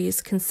 Freud's theory is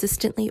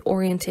consistently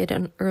oriented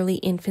on early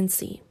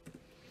infancy,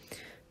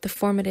 the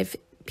formative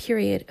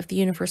period of the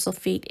universal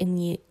fate in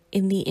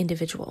the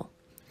individual.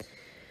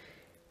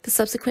 The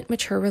subsequent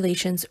mature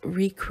relations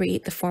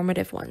recreate the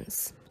formative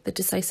ones. The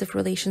decisive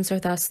relations are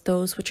thus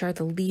those which are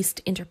the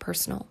least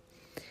interpersonal.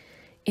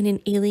 In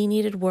an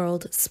alienated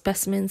world,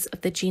 specimens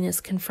of the genus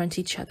confront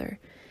each other,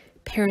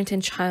 parent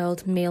and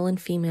child, male and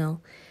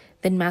female,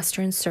 then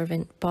master and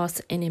servant,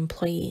 boss and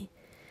employee.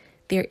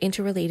 They are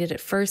interrelated at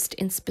first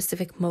in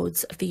specific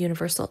modes of the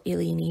universal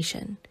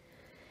alienation.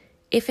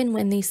 If and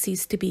when they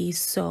cease to be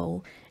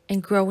so,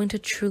 and grow into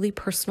truly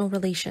personal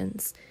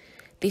relations,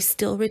 they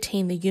still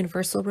retain the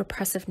universal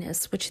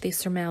repressiveness which they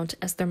surmount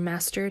as their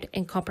mastered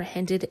and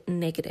comprehended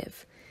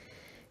negative.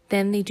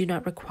 Then they do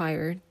not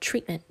require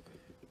treatment.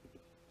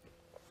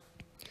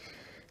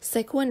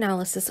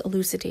 Psychoanalysis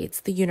elucidates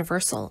the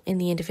universal in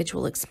the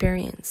individual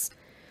experience.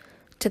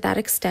 To that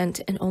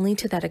extent, and only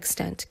to that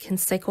extent, can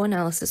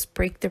psychoanalysis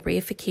break the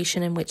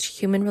reification in which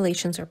human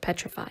relations are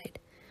petrified.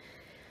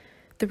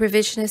 The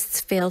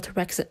revisionists fail to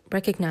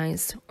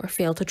recognize or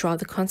fail to draw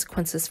the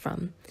consequences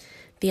from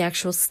the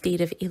actual state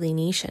of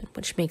alienation,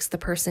 which makes the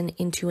person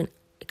into an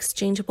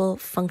exchangeable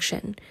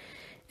function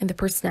and the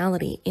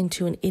personality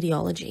into an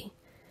ideology.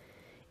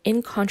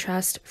 In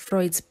contrast,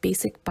 Freud's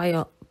basic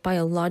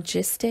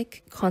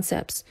biologistic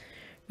concepts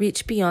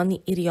reach beyond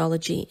the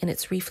ideology and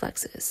its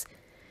reflexes.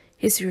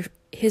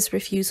 His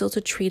refusal to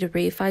treat a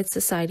reified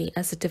society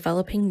as a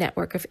developing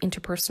network of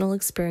interpersonal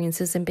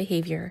experiences and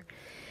behavior,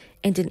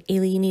 and an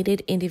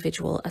alienated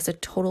individual as a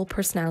total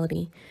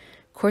personality,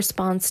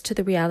 corresponds to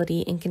the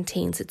reality and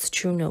contains its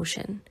true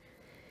notion.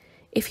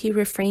 If he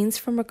refrains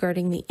from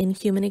regarding the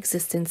inhuman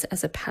existence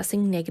as a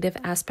passing negative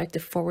aspect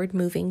of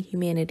forward-moving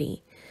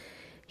humanity,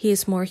 he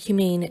is more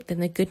humane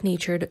than the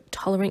good-natured,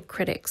 tolerant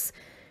critics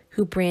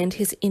who brand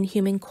his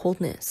inhuman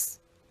coldness.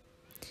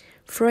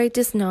 Freud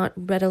does not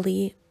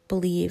readily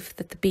believe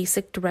that the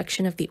basic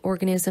direction of the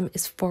organism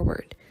is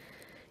forward,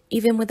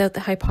 even without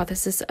the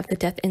hypothesis of the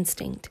death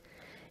instinct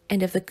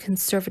and of the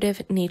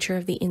conservative nature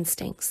of the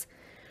instincts.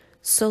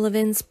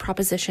 Sullivan's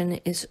proposition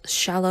is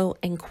shallow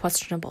and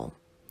questionable.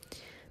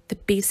 The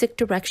basic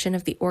direction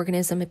of the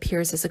organism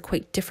appears as a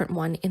quite different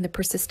one in the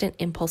persistent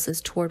impulses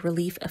toward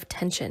relief of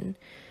tension,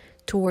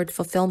 toward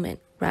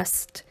fulfillment,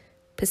 rest,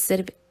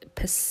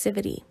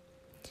 passivity.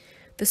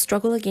 The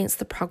struggle against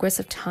the progress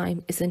of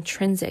time is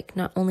intrinsic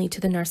not only to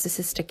the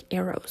narcissistic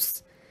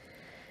Eros.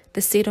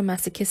 The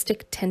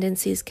sadomasochistic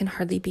tendencies can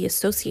hardly be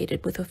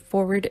associated with a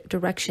forward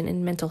direction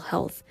in mental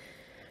health,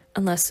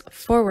 unless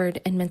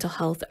forward and mental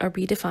health are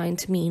redefined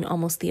to mean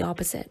almost the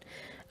opposite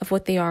of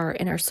what they are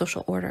in our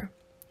social order.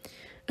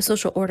 A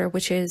social order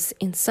which is,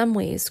 in some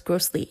ways,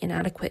 grossly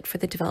inadequate for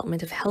the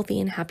development of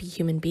healthy and happy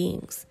human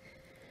beings.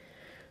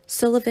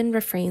 Sullivan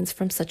refrains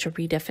from such a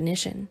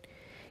redefinition.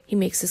 He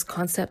makes his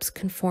concepts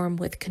conform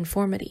with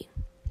conformity.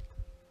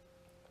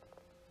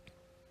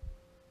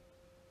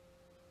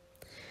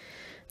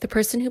 The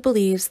person who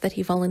believes that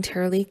he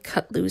voluntarily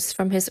cut loose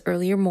from his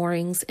earlier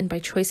moorings and by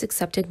choice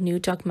accepted new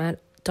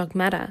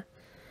dogmata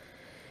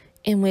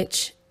in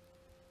which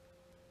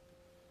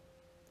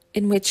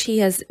he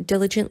has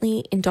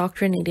diligently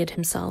indoctrinated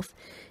himself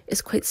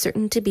is quite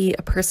certain to be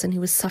a person who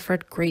has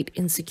suffered great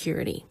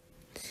insecurity.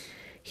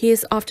 He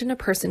is often a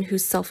person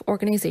whose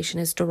self-organization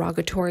is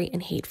derogatory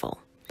and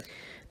hateful.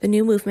 The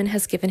new movement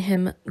has given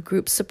him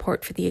group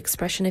support for the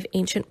expression of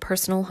ancient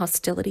personal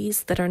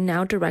hostilities that are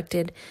now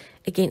directed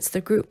against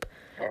the group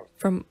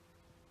from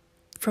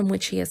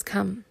which he has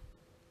come.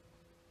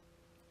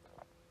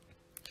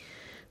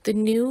 The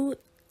new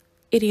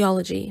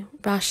ideology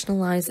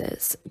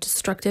rationalizes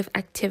destructive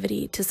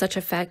activity to such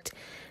effect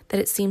that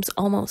it seems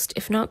almost,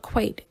 if not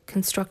quite,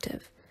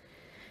 constructive.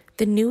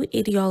 The new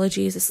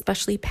ideology is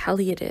especially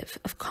palliative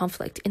of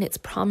conflict in its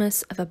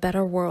promise of a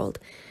better world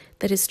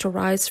that is to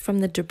rise from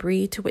the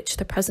debris to which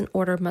the present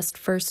order must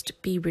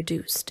first be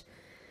reduced.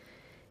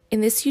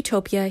 In this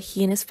utopia,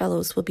 he and his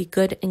fellows will be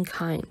good and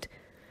kind.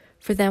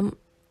 For them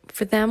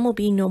will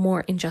be no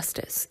more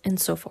injustice, and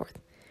so forth.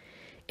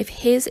 If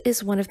his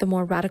is one of the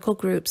more radical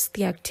groups,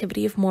 the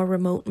activity of more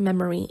remote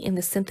memory in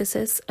the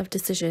synthesis of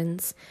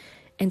decisions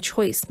and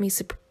choice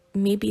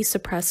may be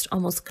suppressed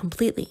almost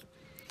completely,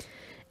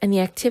 and the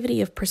activity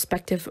of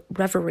perspective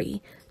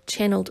reverie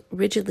channeled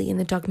rigidly in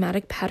the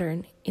dogmatic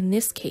pattern. In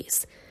this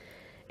case,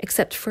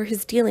 except for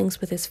his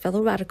dealings with his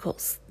fellow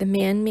radicals, the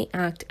man may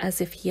act as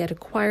if he had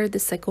acquired the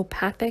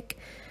psychopathic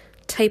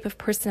type of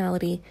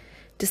personality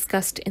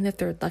discussed in the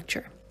third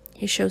lecture.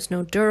 He shows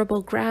no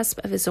durable grasp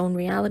of his own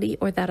reality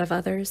or that of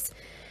others,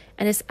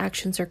 and his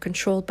actions are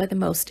controlled by the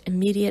most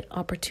immediate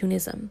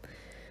opportunism,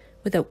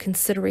 without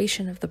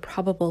consideration of the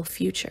probable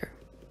future.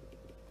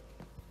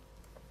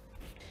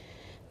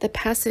 The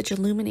passage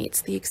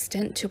illuminates the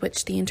extent to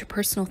which the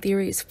interpersonal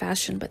theory is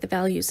fashioned by the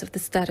values of the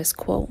status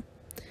quo.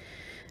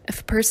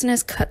 If a person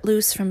has cut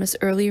loose from his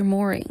earlier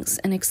moorings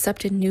and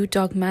accepted new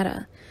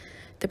dogmata,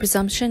 the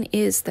presumption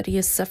is that he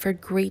has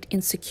suffered great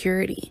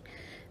insecurity,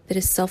 that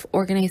his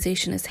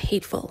self-organization is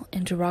hateful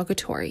and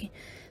derogatory,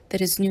 that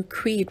his new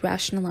creed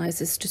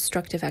rationalizes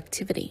destructive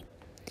activity.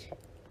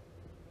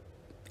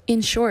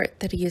 In short,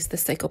 that he is the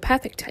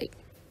psychopathic type.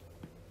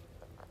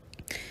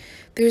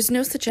 There is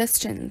no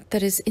suggestion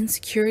that his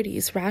insecurity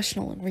is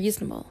rational and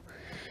reasonable,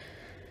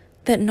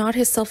 that not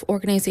his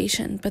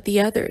self-organization, but the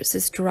others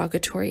is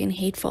derogatory and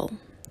hateful,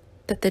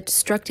 that the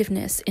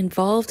destructiveness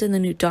involved in the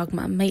new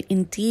dogma might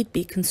indeed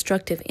be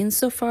constructive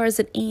insofar as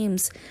it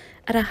aims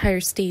at a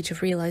higher stage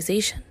of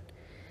realization.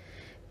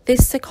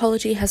 This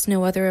psychology has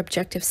no other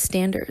objective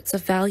standards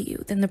of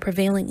value than the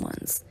prevailing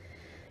ones.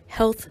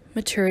 Health,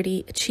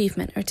 maturity,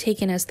 achievement are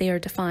taken as they are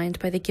defined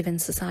by the given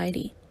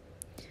society.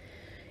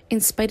 In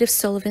spite of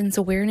Sullivan's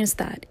awareness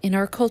that, in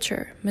our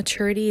culture,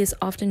 maturity is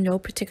often no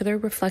particular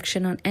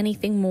reflection on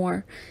anything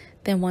more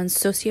than one's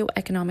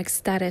socioeconomic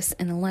status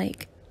and the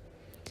like,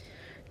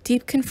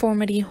 deep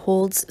conformity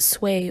holds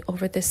sway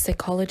over this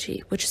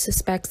psychology, which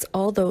suspects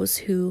all those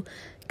who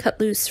cut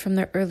loose from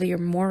their earlier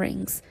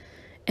moorings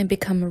and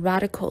become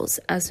radicals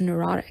as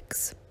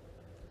neurotic.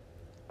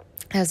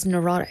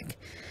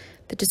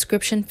 The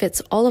description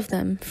fits all of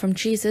them, from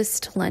Jesus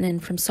to Lenin,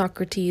 from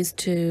Socrates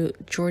to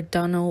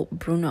Giordano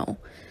Bruno,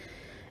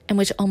 and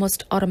which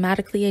almost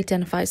automatically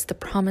identifies the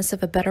promise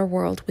of a better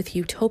world with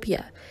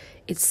utopia,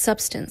 its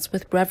substance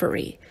with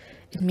reverie,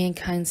 and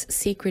mankind's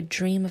sacred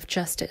dream of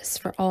justice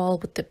for all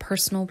with the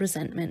personal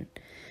resentment,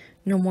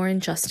 no more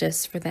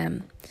injustice for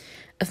them,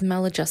 of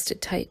maladjusted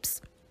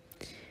types.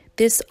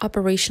 This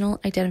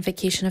operational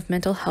identification of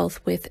mental health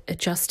with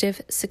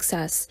adjustive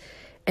success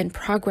and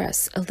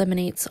progress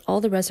eliminates all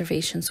the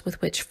reservations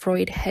with which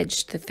Freud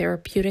hedged the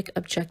therapeutic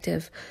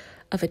objective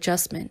of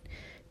adjustment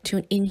to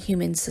an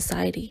inhuman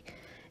society,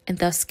 and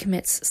thus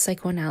commits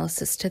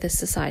psychoanalysis to this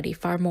society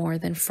far more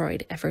than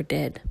Freud ever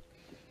did.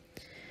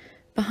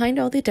 Behind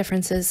all the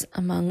differences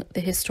among the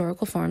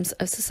historical forms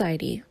of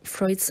society,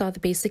 Freud saw the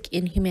basic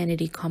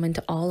inhumanity common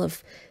to all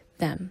of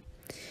them,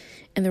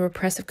 and the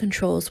repressive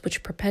controls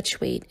which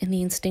perpetuate in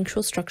the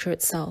instinctual structure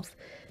itself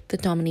the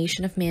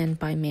domination of man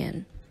by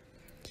man.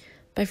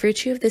 By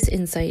virtue of this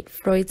insight,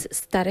 Freud's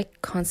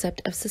static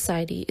concept of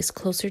society is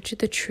closer to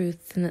the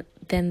truth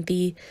than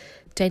the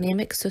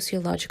dynamic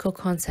sociological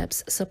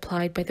concepts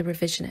supplied by the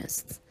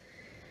revisionists.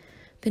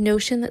 The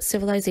notion that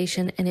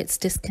civilization and its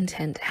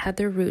discontent had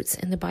their roots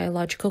in the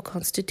biological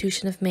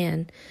constitution of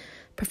man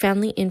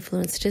profoundly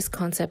influenced his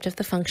concept of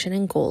the function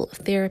and goal of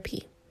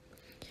therapy.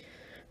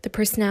 The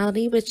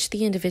personality which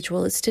the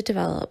individual is to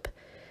develop,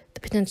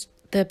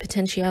 the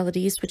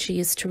potentialities which he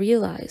is to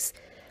realize,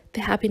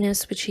 the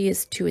happiness which he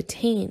is to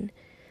attain,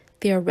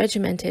 they are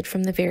regimented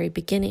from the very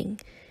beginning,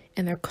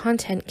 and their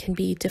content can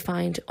be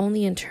defined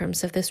only in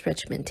terms of this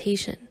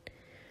regimentation.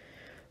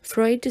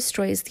 Freud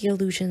destroys the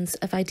illusions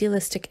of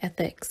idealistic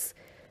ethics.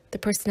 The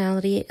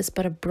personality is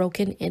but a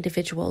broken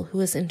individual who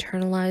has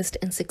internalized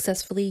and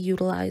successfully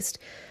utilized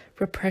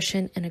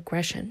repression and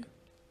aggression.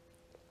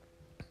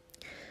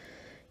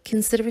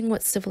 Considering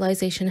what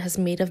civilization has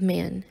made of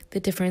man, the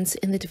difference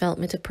in the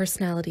development of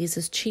personalities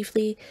is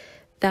chiefly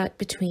that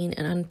between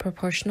an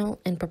unproportional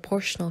and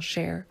proportional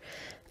share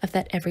of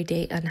that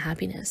everyday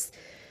unhappiness,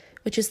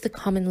 which is the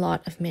common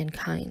lot of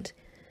mankind.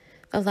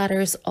 The latter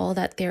is all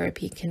that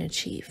therapy can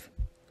achieve.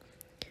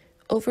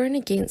 Over and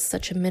against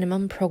such a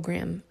minimum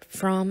program,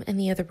 Fromm and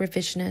the other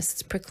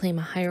revisionists proclaim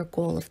a higher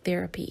goal of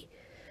therapy,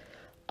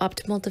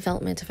 optimal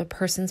development of a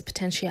person's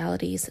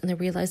potentialities and the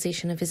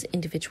realization of his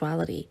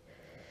individuality.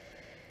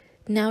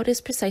 Now it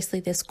is precisely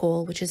this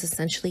goal which is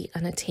essentially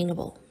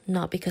unattainable,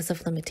 not because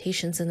of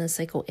limitations in the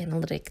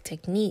psychoanalytic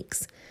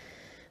techniques,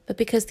 but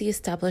because the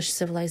established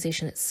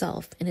civilization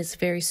itself, in its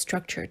very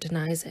structure,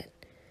 denies it.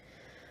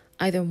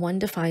 Either one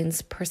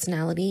defines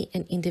personality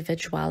and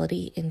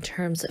individuality in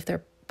terms of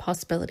their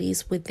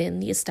possibilities within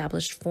the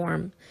established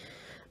form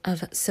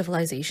of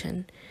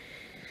civilization,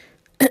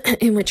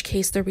 in which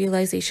case the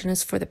realization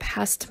is for the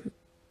past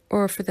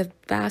or for the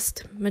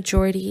vast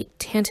majority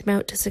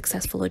tantamount to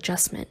successful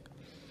adjustment,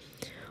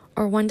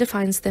 or one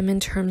defines them in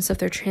terms of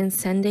their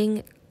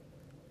transcending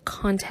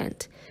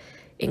content,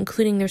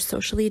 including their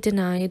socially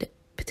denied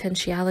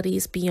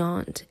potentialities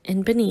beyond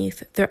and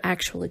beneath their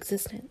actual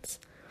existence.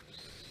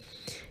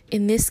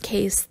 In this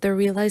case, their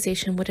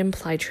realization would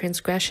imply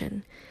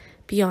transgression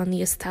beyond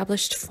the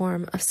established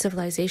form of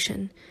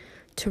civilization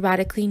to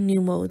radically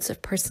new modes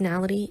of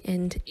personality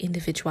and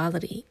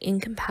individuality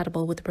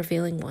incompatible with the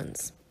prevailing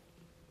ones.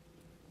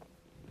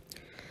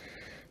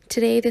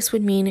 Today, this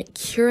would mean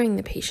curing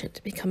the patient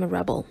to become a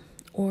rebel,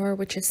 or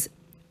which is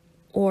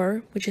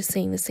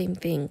saying the same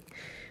thing,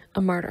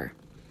 a martyr.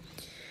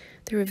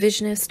 The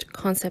revisionist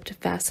concept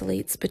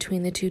vacillates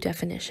between the two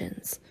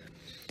definitions.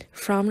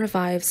 Fromm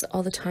revives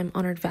all the time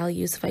honored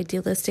values of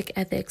idealistic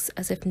ethics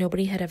as if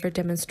nobody had ever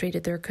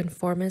demonstrated their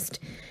conformist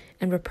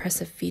and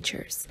repressive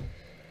features.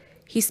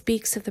 He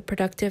speaks of the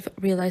productive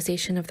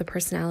realization of the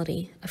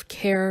personality, of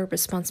care,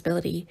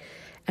 responsibility,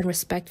 and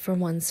respect for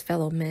one's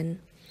fellow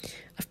men,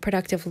 of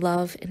productive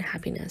love and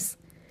happiness,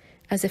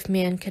 as if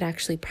man could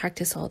actually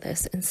practice all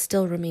this and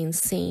still remain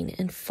sane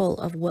and full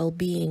of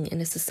well-being in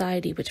a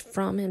society which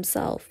Fromm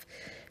himself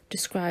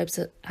describes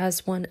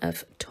as one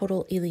of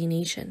total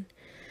alienation,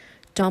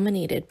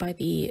 dominated by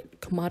the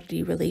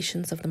commodity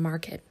relations of the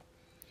market.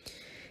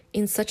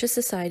 In such a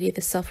society,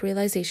 the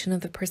self-realization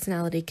of the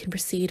personality can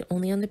proceed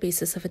only on the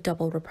basis of a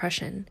double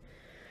repression.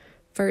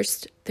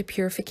 First, the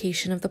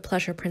purification of the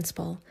pleasure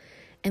principle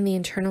and the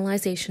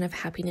internalization of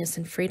happiness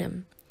and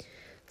freedom.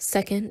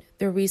 Second,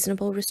 their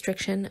reasonable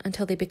restriction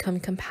until they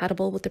become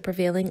compatible with the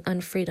prevailing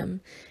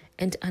unfreedom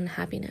and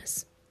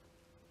unhappiness.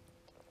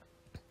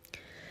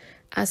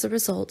 As a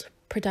result,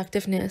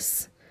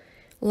 productiveness,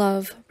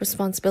 love,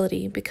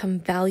 responsibility become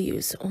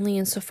values only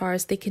insofar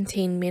as they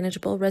contain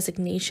manageable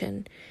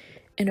resignation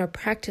and are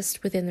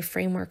practiced within the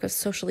framework of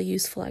socially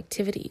useful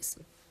activities.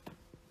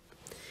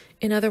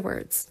 In other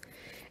words,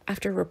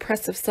 after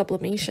repressive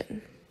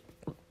sublimation.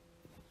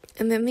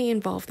 And then they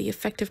involve the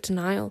effective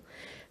denial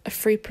of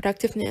free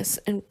productiveness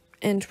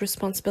and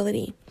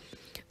responsibility,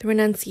 the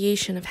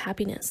renunciation of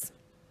happiness.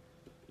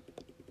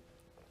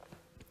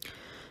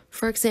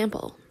 For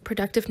example,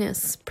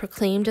 productiveness,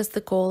 proclaimed as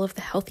the goal of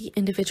the healthy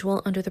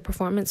individual under the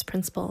performance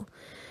principle,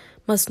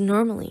 must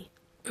normally,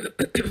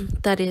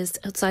 that is,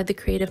 outside the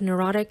creative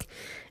neurotic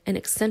and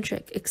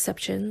eccentric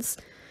exceptions,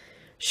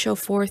 show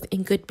forth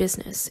in good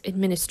business,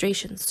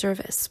 administration,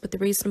 service, with the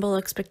reasonable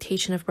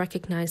expectation of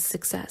recognized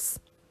success.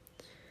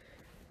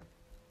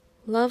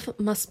 Love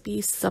must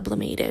be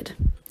sublimated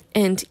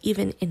and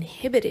even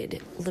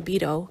inhibited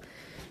libido,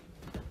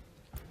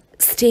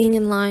 staying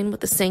in line with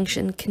the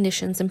sanctioned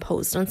conditions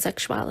imposed on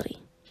sexuality.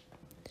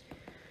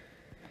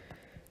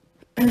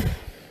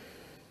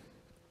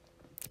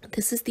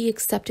 This is the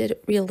accepted,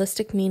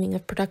 realistic meaning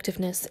of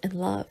productiveness and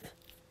love.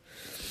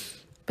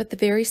 But the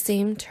very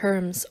same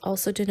terms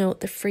also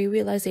denote the free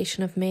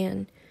realization of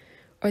man,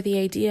 or the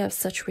idea of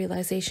such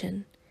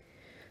realization.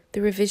 The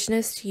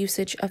revisionist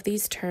usage of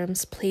these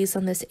terms plays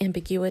on this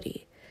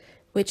ambiguity,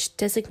 which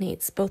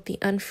designates both the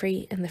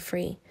unfree and the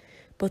free,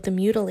 both the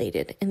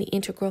mutilated and the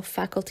integral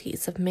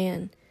faculties of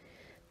man,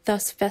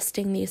 thus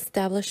vesting the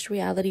established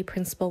reality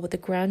principle with the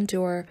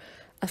grandeur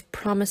of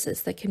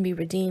promises that can be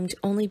redeemed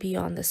only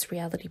beyond this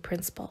reality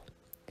principle.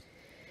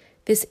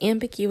 This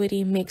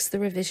ambiguity makes the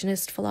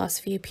revisionist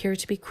philosophy appear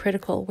to be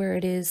critical where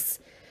it is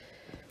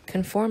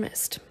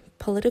conformist,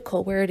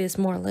 political where it is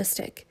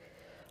moralistic.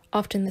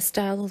 Often the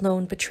style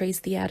alone betrays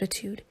the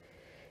attitude.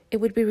 It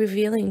would be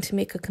revealing to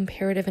make a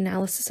comparative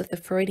analysis of the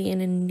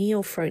Freudian and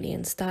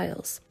neo-Freudian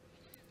styles.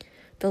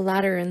 The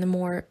latter, in the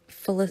more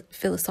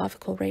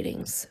philosophical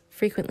writings,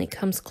 frequently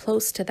comes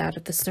close to that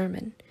of the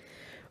sermon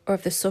or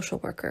of the social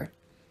worker.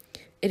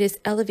 It is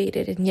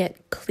elevated and yet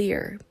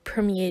clear,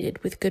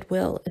 permeated with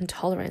goodwill and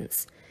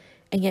tolerance,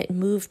 and yet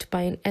moved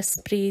by an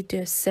esprit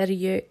de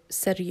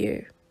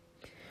sérieux,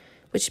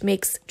 which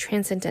makes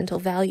transcendental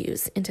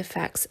values into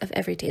facts of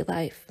everyday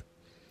life.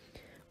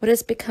 What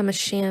has become a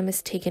sham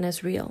is taken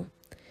as real.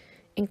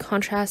 In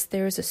contrast,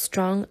 there is a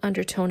strong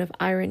undertone of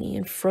irony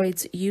in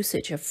Freud's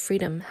usage of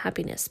freedom,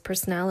 happiness,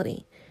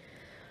 personality.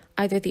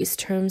 Either these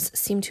terms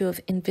seem to have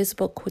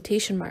invisible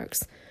quotation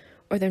marks,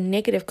 or their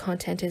negative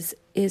content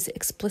is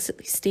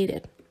explicitly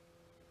stated.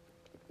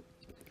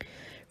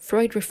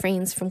 Freud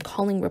refrains from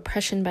calling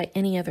repression by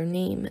any other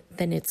name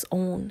than its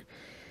own.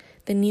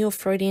 The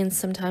neo-Freudians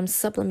sometimes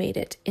sublimate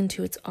it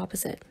into its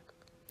opposite.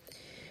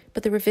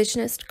 But the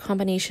revisionist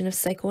combination of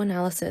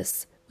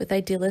psychoanalysis with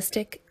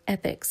idealistic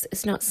ethics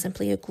is not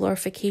simply a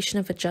glorification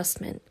of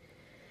adjustment.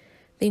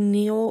 The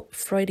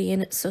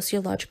neo-Freudian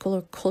sociological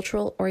or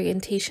cultural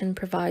orientation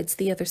provides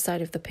the other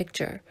side of the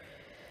picture.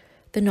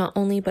 The not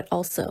only but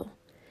also.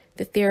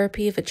 The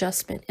therapy of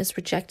adjustment is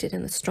rejected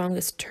in the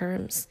strongest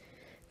terms.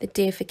 The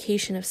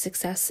deification of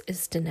success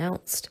is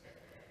denounced.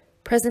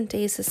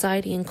 Present-day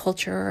society and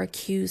culture are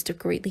accused of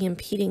greatly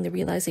impeding the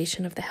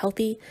realization of the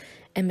healthy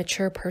and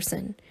mature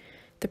person.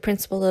 The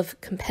principle of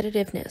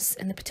competitiveness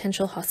and the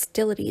potential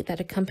hostility that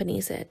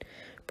accompanies it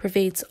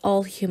pervades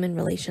all human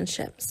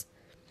relationships.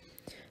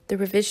 The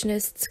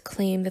revisionists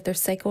claim that their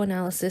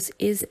psychoanalysis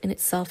is in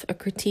itself a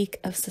critique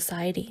of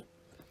society.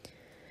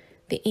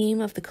 The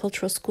aim of the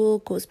cultural school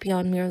goes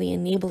beyond merely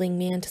enabling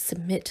man to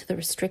submit to the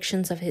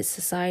restrictions of his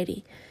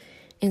society,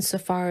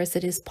 insofar as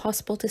it is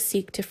possible to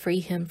seek to free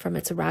him from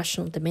its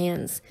irrational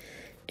demands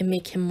and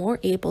make him more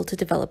able to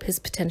develop his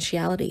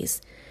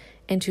potentialities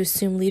and to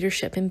assume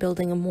leadership in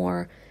building a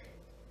more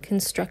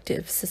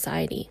constructive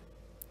society.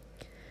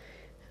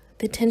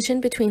 The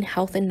tension between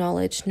health and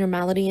knowledge,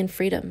 normality and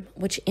freedom,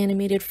 which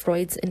animated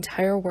Freud's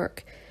entire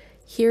work,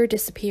 here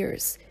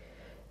disappears.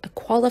 A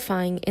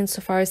qualifying,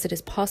 insofar as it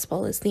is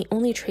possible, is the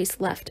only trace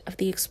left of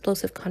the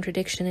explosive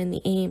contradiction in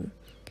the aim.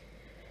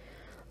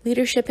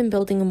 Leadership in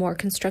building a more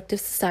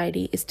constructive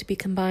society is to be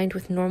combined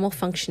with normal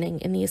functioning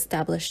in the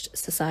established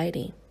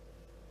society.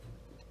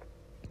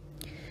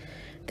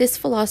 This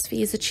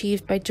philosophy is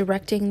achieved by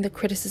directing the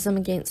criticism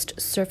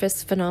against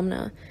surface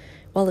phenomena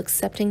while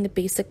accepting the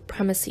basic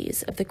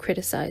premises of the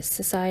criticized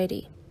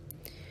society.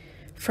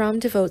 Fromm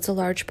devotes a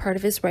large part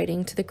of his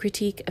writing to the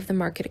critique of the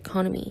market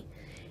economy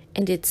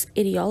and its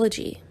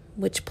ideology,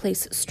 which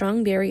place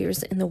strong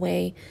barriers in the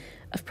way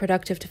of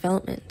productive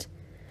development.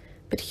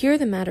 But here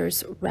the matter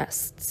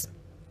rests.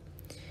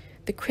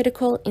 The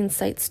critical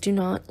insights do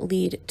not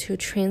lead to a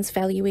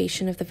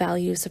transvaluation of the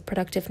values of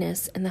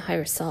productiveness and the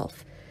higher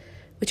self,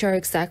 which are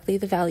exactly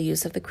the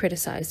values of the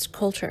criticized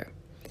culture.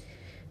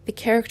 The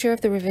character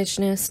of the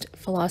revisionist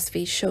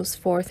philosophy shows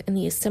forth in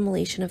the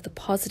assimilation of the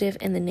positive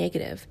and the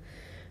negative,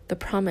 the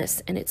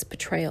promise and its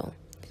betrayal.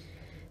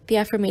 The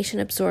affirmation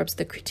absorbs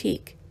the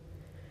critique.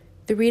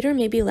 The reader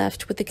may be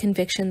left with the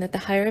conviction that the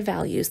higher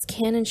values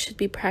can and should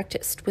be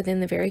practiced within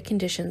the very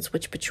conditions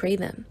which betray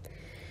them,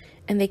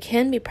 and they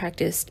can be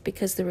practiced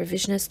because the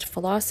revisionist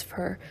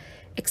philosopher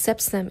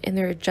accepts them in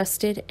their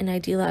adjusted and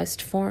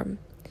idealized form.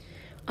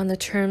 on the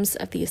terms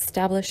of the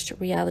established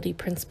reality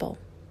principle.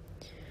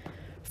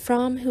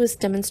 Fromm, who has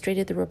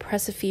demonstrated the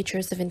repressive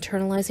features of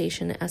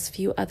internalization as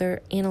few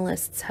other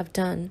analysts have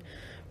done,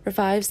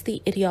 revives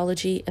the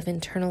ideology of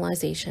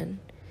internalization.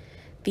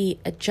 The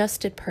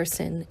adjusted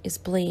person is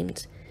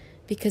blamed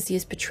because he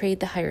has betrayed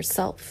the higher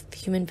self, the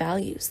human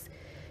values.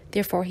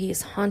 Therefore, he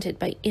is haunted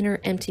by inner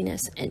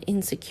emptiness and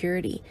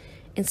insecurity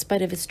in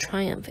spite of his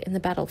triumph in the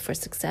battle for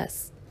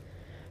success.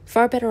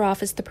 Far better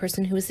off is the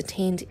person who has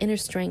attained inner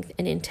strength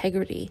and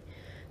integrity.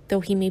 Though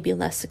he may be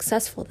less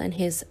successful than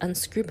his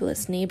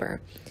unscrupulous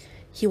neighbor,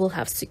 he will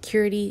have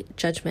security,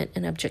 judgment,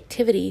 and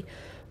objectivity,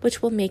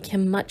 which will make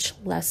him much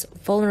less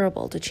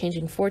vulnerable to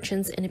changing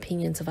fortunes and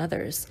opinions of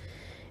others,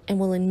 and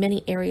will in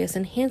many areas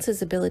enhance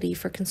his ability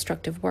for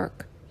constructive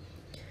work.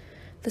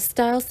 The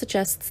style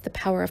suggests the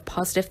power of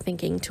positive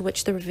thinking to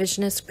which the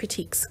revisionist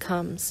critique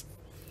succumbs.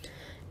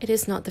 It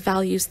is not the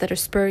values that are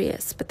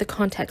spurious, but the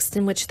context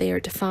in which they are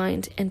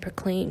defined and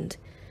proclaimed.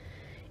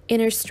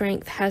 Inner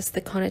strength has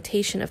the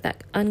connotation of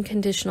that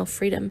unconditional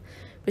freedom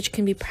which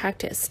can be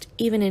practiced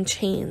even in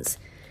chains,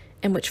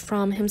 and which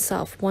Fromm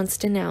himself once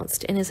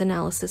denounced in his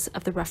analysis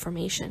of the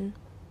Reformation.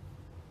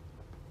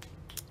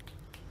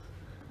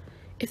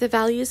 If the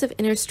values of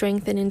inner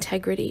strength and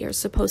integrity are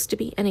supposed to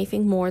be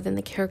anything more than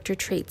the character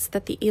traits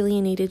that the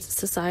alienated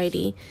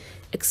society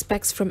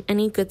expects from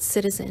any good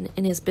citizen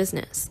in his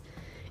business,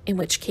 in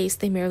which case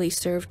they merely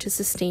serve to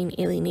sustain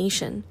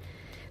alienation,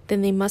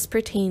 then they must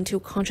pertain to a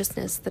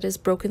consciousness that has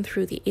broken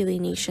through the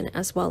alienation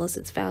as well as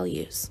its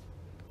values.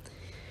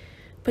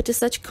 But to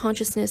such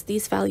consciousness,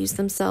 these values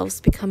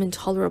themselves become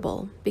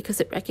intolerable because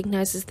it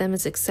recognizes them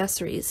as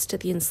accessories to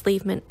the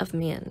enslavement of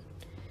man.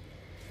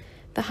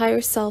 The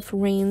higher self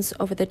reigns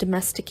over the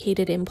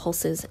domesticated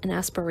impulses and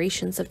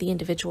aspirations of the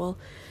individual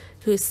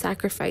who has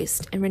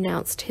sacrificed and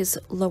renounced his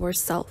lower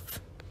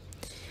self.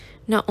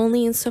 Not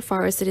only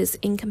insofar as it is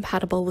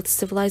incompatible with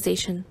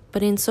civilization,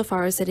 but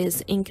insofar as it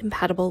is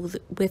incompatible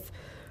with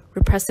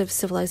repressive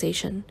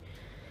civilization.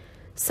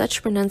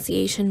 Such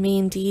renunciation may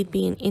indeed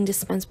be an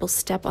indispensable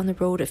step on the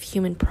road of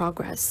human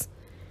progress.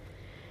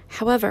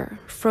 However,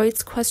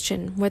 Freud's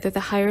question whether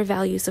the higher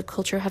values of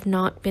culture have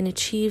not been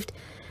achieved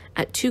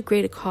at too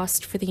great a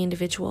cost for the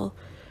individual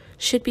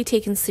should be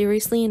taken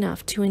seriously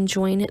enough to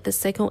enjoin the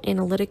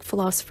psychoanalytic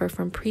philosopher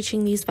from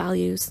preaching these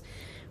values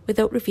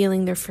without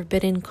revealing their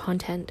forbidden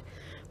content,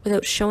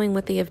 without showing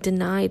what they have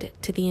denied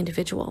to the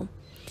individual.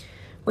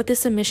 What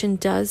this omission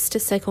does to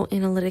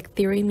psychoanalytic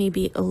theory may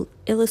be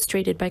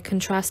illustrated by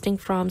contrasting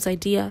Fromm's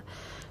idea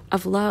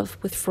of love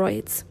with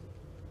Freud's.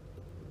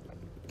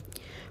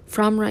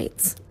 Fromm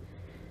writes,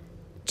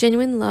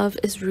 "Genuine love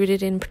is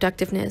rooted in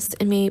productiveness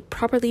and may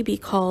properly be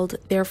called,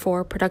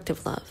 therefore,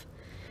 productive love.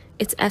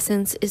 Its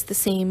essence is the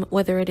same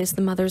whether it is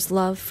the mother's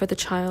love for the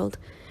child,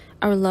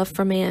 our love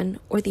for man,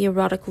 or the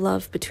erotic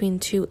love between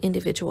two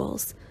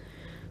individuals.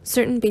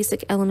 Certain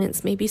basic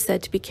elements may be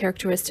said to be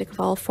characteristic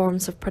of all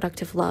forms of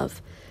productive love.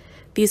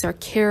 These are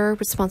care,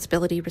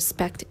 responsibility,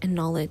 respect, and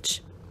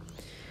knowledge."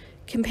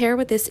 Compare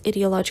with this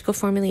ideological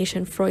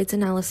formulation Freud's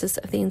analysis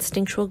of the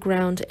instinctual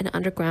ground and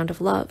underground of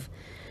love,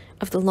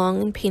 of the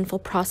long and painful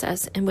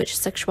process in which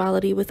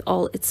sexuality with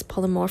all its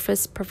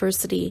polymorphous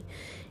perversity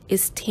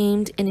is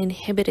tamed and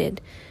inhibited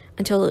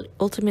until it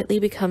ultimately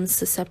becomes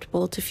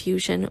susceptible to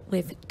fusion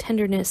with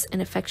tenderness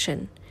and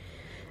affection,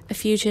 a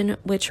fusion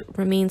which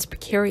remains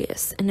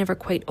precarious and never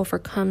quite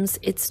overcomes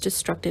its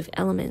destructive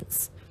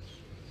elements.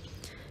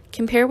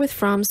 Compare with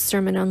Fromm's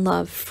sermon on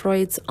love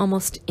Freud's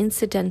almost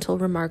incidental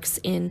remarks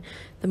in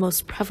the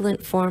most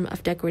prevalent form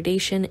of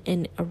degradation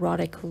in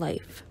erotic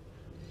life.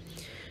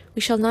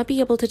 We shall not be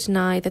able to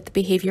deny that the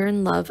behavior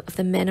and love of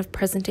the men of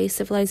present-day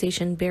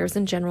civilization bears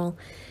in general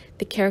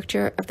the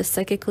character of the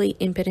psychically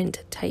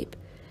impotent type.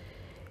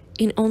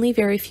 In only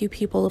very few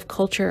people of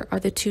culture are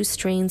the two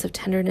strains of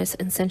tenderness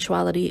and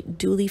sensuality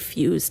duly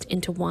fused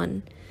into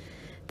one.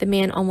 The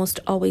man almost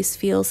always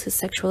feels his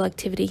sexual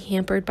activity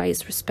hampered by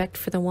his respect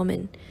for the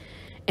woman,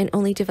 and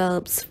only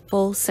develops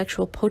full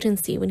sexual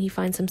potency when he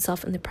finds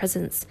himself in the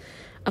presence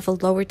of a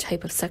lower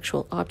type of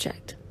sexual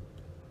object.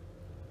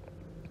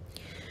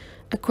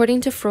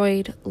 According to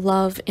Freud,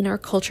 love in our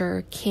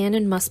culture can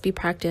and must be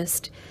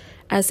practiced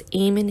as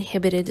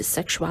aim-inhibited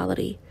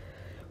sexuality,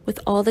 with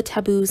all the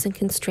taboos and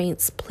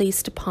constraints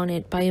placed upon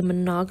it by a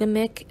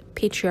monogamic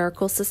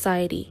patriarchal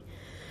society.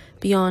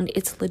 Beyond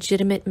its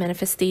legitimate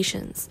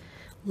manifestations,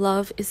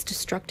 love is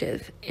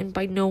destructive and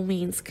by no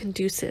means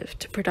conducive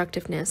to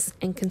productiveness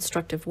and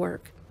constructive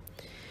work.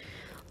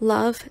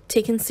 Love,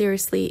 taken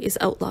seriously, is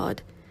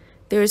outlawed.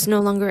 There is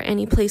no longer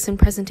any place in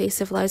present-day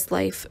civilized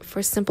life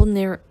for simple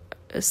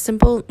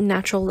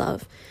natural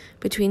love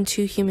between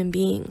two human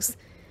beings.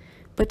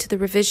 But to the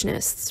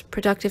revisionists,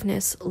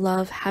 productiveness,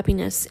 love,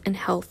 happiness, and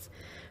health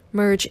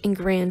merge in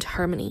grand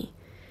harmony.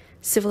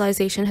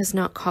 Civilization has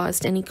not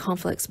caused any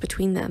conflicts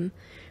between them,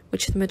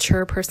 which the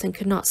mature person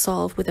could not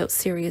solve without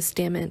serious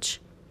damage.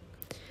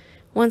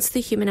 Once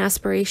the human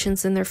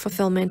aspirations and their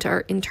fulfillment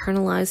are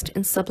internalized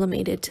and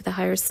sublimated to the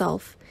higher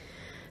self,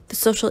 the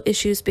social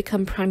issues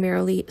become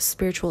primarily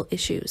spiritual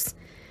issues,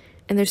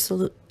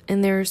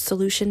 and their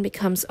solution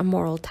becomes a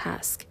moral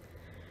task.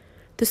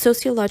 The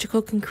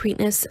sociological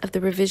concreteness of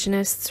the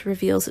revisionists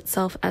reveals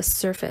itself as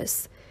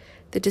surface.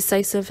 The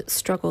decisive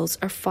struggles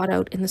are fought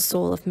out in the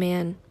soul of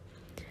man.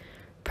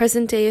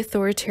 Present-day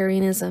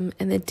authoritarianism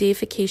and the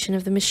deification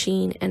of the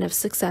machine and of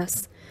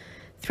success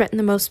threaten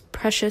the most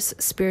precious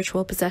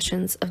spiritual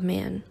possessions of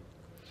man.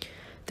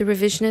 The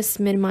revisionist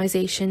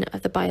minimization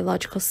of the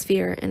biological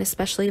sphere, and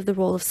especially of the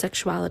role of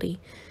sexuality,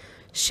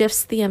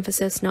 shifts the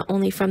emphasis not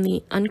only from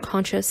the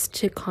unconscious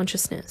to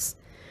consciousness,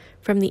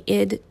 from the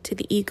id to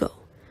the ego,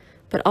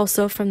 but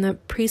also from the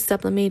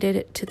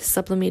pre-sublimated to the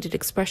sublimated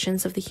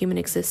expressions of the human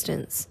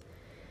existence.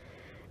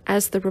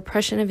 As the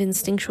repression of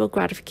instinctual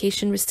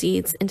gratification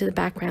recedes into the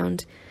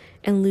background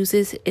and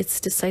loses its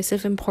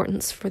decisive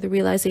importance for the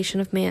realization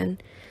of man,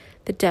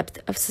 the depth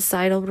of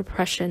societal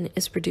repression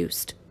is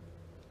reduced.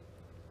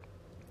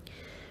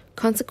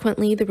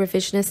 Consequently, the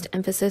revisionist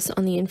emphasis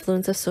on the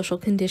influence of social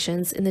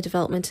conditions in the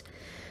development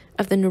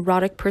of the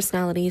neurotic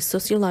personality is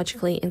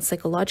sociologically and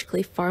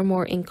psychologically far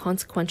more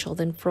inconsequential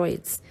than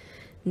Freud's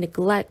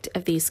neglect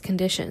of these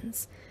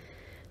conditions.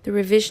 The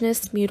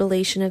revisionist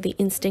mutilation of the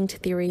instinct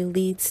theory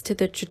leads to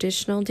the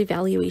traditional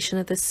devaluation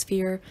of the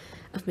sphere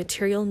of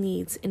material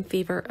needs in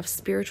favor of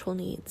spiritual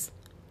needs.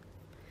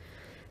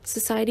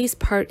 Society's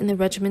part in the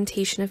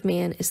regimentation of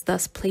man is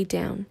thus played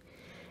down,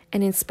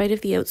 and in spite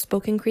of the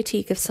outspoken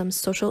critique of some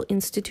social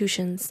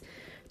institutions,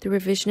 the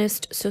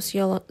revisionist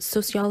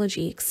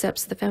sociology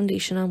accepts the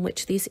foundation on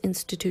which these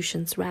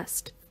institutions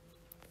rest.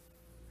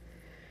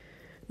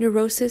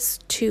 Neurosis,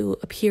 too,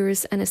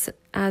 appears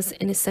as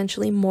an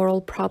essentially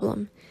moral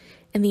problem,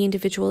 and the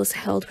individual is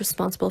held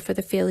responsible for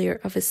the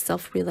failure of his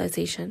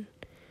self-realization.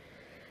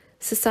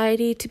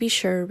 Society, to be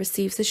sure,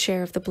 receives a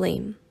share of the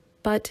blame,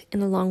 but in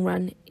the long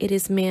run, it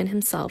is man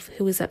himself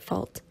who is at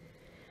fault.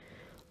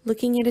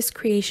 Looking at his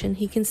creation,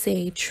 he can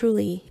say,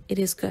 truly, it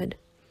is good.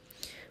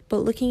 But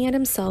looking at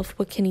himself,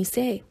 what can he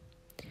say?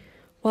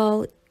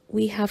 While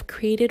we have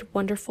created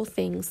wonderful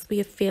things, we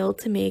have failed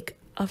to make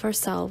of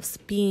ourselves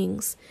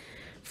beings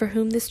for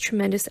whom this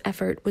tremendous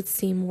effort would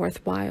seem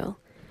worthwhile.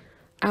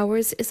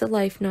 Ours is a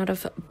life not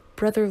of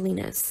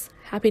brotherliness,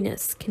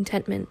 happiness,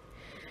 contentment,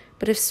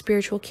 but of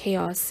spiritual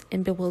chaos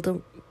and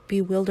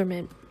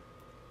bewilderment.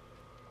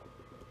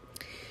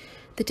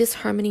 The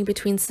disharmony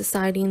between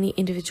society and the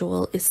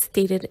individual is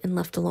stated and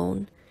left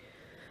alone.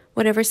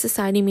 Whatever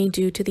society may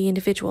do to the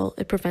individual,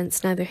 it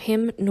prevents neither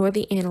him nor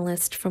the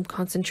analyst from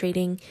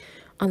concentrating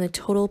on the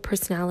total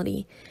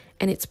personality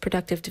and its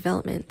productive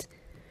development.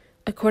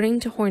 According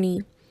to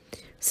Horney,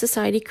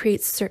 society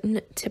creates certain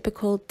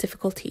typical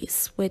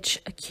difficulties, which,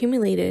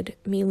 accumulated,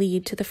 may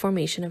lead to the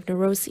formation of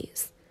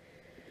neuroses.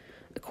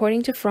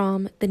 According to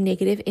Fromm, the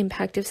negative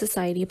impact of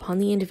society upon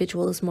the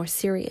individual is more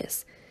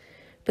serious,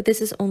 but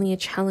this is only a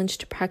challenge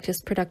to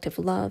practice productive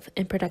love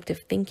and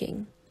productive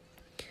thinking.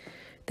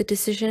 The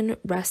decision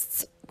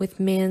rests with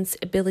man's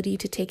ability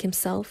to take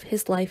himself,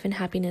 his life, and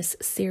happiness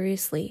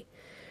seriously,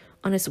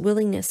 on his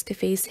willingness to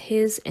face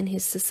his and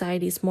his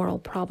society's moral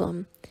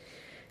problem.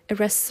 It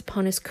rests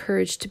upon his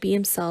courage to be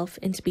himself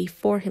and to be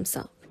for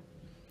himself.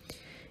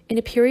 In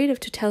a period of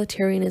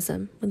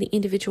totalitarianism, when the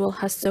individual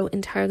has so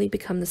entirely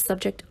become the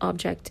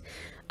subject-object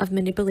of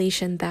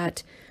manipulation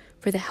that,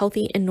 for the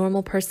healthy and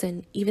normal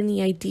person, even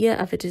the idea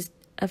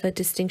of a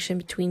distinction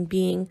between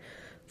being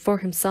for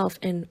himself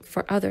and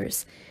for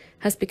others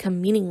has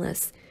become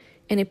meaningless,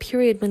 in a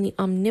period when the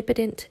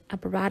omnipotent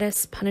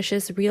apparatus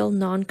punishes real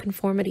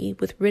nonconformity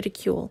with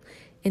ridicule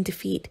and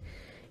defeat,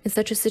 in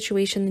such a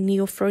situation the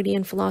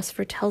neo-Freudian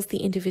philosopher tells the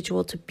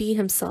individual to be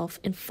himself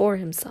and for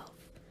himself.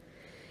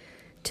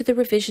 To the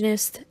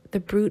revisionist, the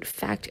brute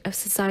fact of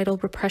societal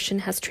repression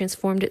has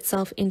transformed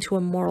itself into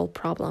a moral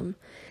problem,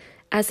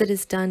 as it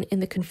is done in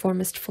the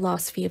conformist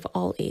philosophy of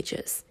all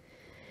ages.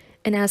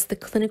 And as the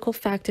clinical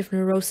fact of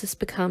neurosis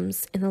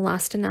becomes, in the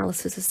last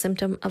analysis, a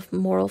symptom of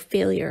moral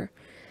failure,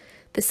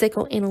 the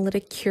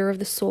psychoanalytic cure of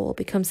the soul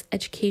becomes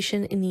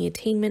education in the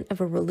attainment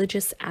of a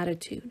religious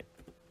attitude.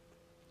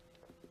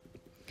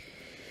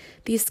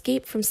 The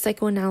escape from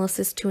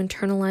psychoanalysis to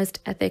internalized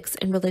ethics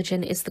and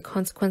religion is the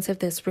consequence of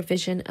this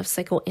revision of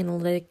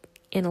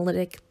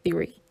psychoanalytic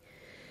theory.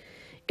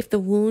 If the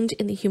wound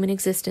in the human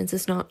existence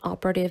is not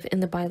operative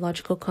in the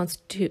biological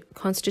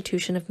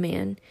constitution of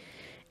man,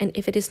 and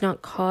if it is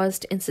not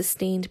caused and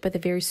sustained by the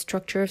very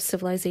structure of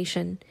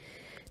civilization,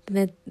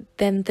 then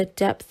the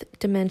depth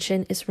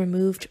dimension is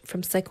removed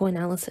from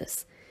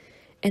psychoanalysis,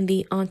 and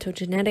the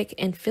ontogenetic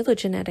and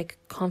phylogenetic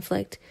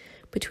conflict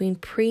between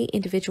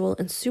pre-individual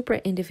and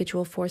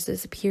supra-individual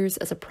forces appears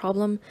as a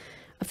problem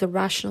of the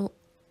rational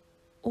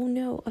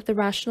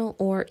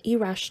or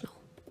irrational,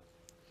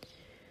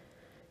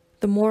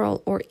 the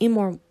moral or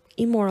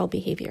immoral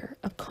behavior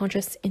of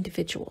conscious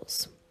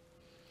individuals.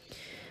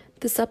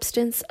 The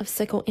substance of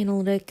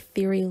psychoanalytic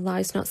theory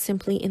lies not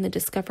simply in the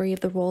discovery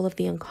of the role of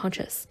the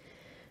unconscious,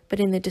 but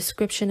in the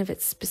description of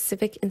its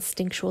specific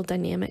instinctual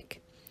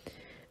dynamic,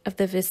 of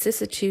the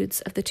vicissitudes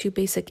of the two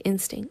basic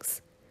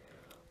instincts.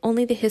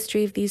 Only the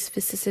history of these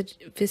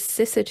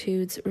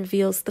vicissitudes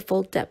reveals the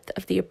full depth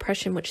of the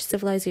oppression which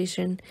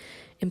civilization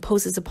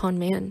imposes upon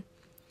man.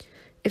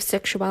 If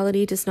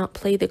sexuality does not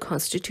play the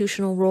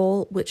constitutional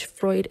role which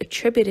Freud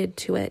attributed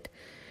to it,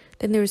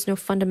 then there is no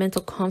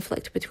fundamental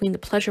conflict between the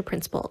pleasure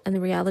principle and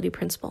the reality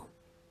principle.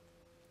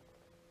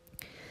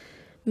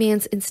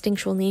 Man's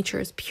instinctual nature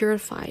is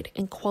purified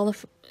and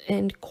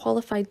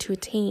qualified to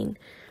attain,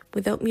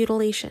 without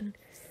mutilation,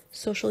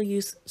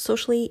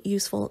 socially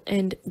useful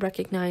and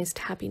recognized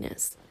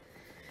happiness.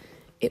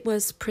 It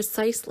was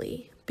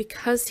precisely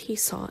because he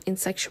saw in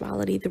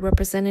sexuality the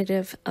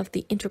representative of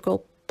the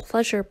integral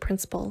pleasure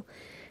principle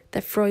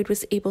that Freud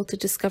was able to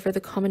discover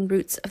the common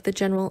roots of the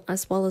general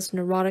as well as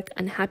neurotic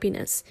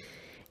unhappiness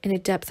in a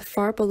depth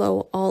far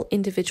below all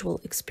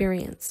individual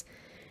experience,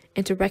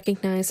 and to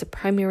recognize a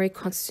primary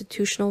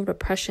constitutional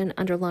repression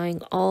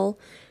underlying all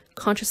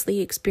consciously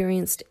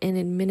experienced and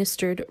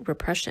administered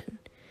repression.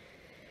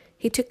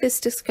 He took this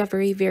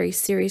discovery very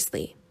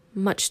seriously,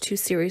 much too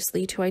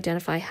seriously to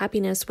identify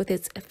happiness with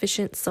its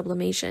efficient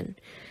sublimation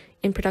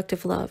in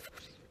productive love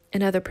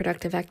and other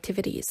productive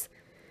activities.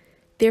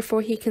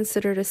 Therefore, he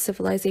considered a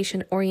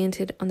civilization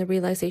oriented on the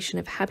realization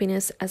of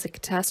happiness as a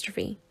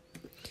catastrophe,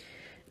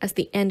 as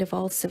the end of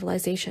all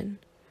civilization.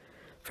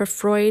 For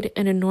Freud,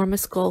 an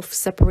enormous gulf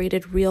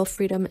separated real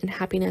freedom and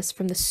happiness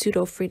from the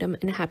pseudo-freedom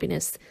and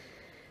happiness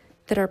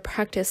that are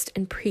practiced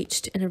and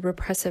preached in a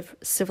repressive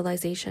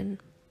civilization.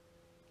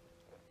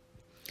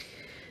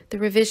 The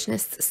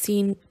revisionists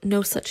see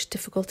no such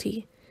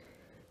difficulty.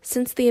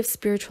 Since they have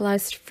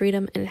spiritualized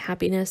freedom and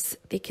happiness,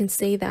 they can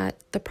say that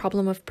the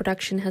problem of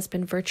production has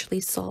been virtually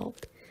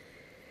solved.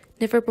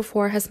 Never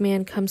before has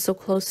man come so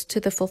close to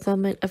the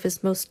fulfillment of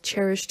his most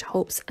cherished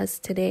hopes as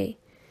today.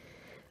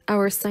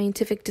 Our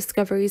scientific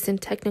discoveries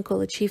and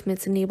technical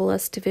achievements enable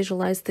us to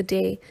visualize the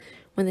day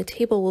when the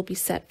table will be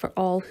set for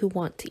all who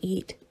want to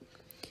eat.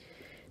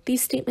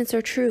 These statements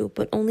are true,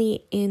 but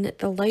only in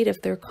the light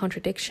of their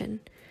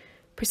contradiction.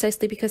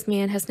 Precisely because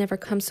man has never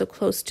come so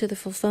close to the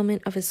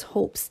fulfillment of his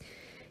hopes,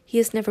 he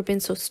has never been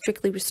so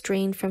strictly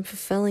restrained from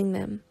fulfilling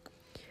them.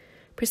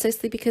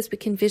 Precisely because we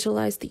can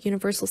visualize the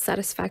universal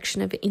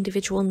satisfaction of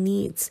individual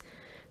needs,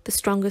 the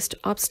strongest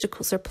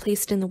obstacles are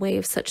placed in the way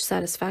of such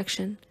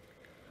satisfaction.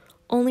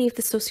 Only if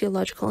the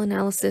sociological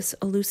analysis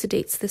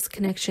elucidates this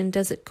connection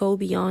does it go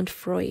beyond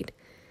Freud.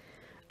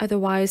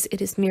 Otherwise,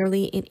 it is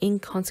merely an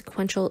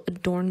inconsequential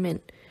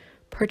adornment,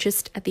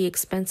 purchased at the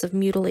expense of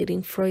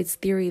mutilating Freud's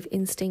theory of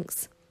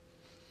instincts.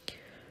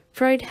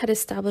 Freud had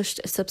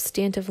established a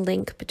substantive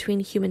link between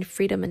human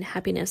freedom and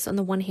happiness on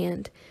the one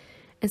hand,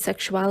 and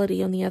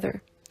sexuality on the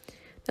other.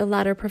 The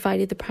latter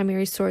provided the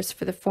primary source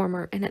for the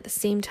former, and at the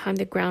same time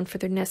the ground for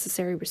their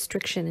necessary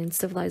restriction in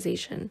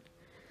civilization.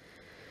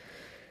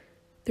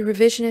 The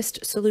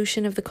revisionist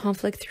solution of the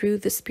conflict through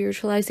the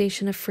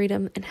spiritualization of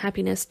freedom and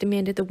happiness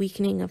demanded the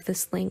weakening of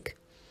this link.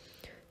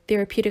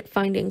 Therapeutic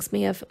findings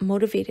may have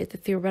motivated the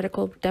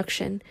theoretical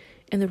reduction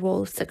in the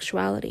role of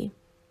sexuality,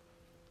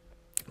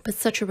 but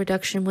such a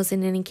reduction was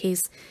in any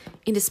case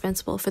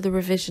indispensable for the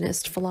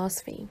revisionist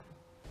philosophy.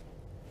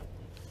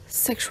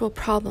 Sexual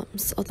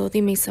problems, although they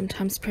may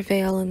sometimes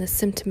prevail in the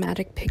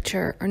symptomatic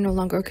picture, are no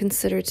longer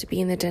considered to be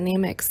in the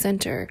dynamic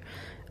center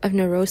of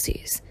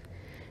neuroses.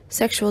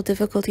 Sexual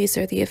difficulties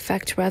are the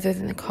effect rather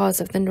than the cause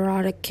of the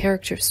neurotic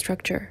character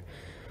structure.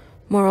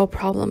 Moral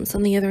problems,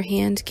 on the other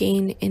hand,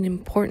 gain in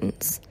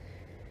importance.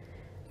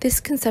 This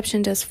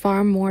conception does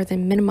far more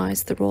than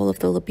minimize the role of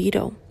the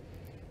libido.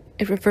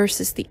 It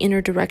reverses the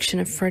inner direction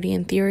of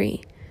Freudian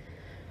theory.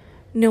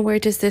 Nowhere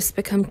does this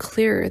become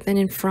clearer than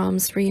in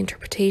Fromm's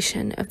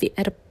reinterpretation of the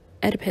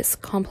Oedipus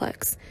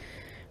complex,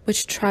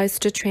 which tries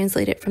to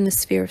translate it from the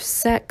sphere of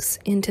sex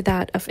into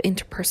that of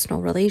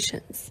interpersonal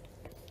relations.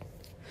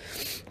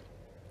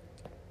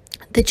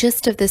 The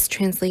gist of this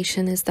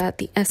translation is that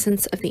the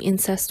essence of the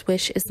incest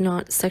wish is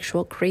not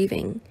sexual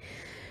craving,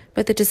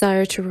 but the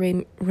desire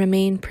to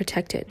remain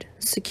protected,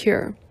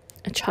 secure,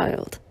 a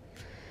child.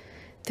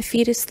 The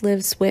fetus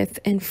lives with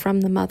and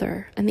from the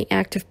mother, and the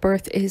act of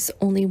birth is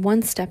only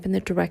one step in the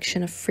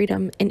direction of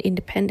freedom and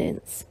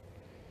independence.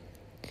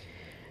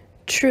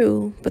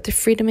 True, but the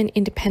freedom and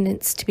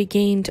independence to be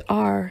gained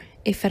are,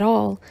 if at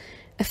all,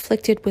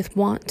 afflicted with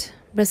want,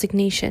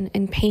 resignation,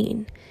 and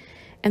pain,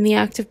 and the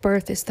act of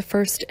birth is the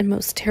first and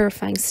most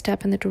terrifying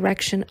step in the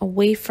direction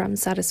away from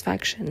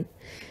satisfaction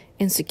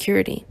and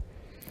security.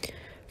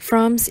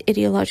 Fromm's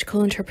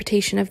ideological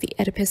interpretation of the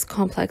Oedipus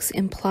complex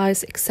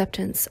implies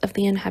acceptance of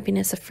the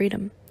unhappiness of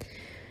freedom,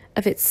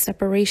 of its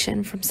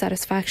separation from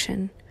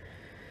satisfaction.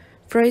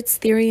 Freud's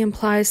theory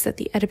implies that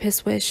the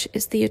Oedipus wish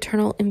is the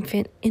eternal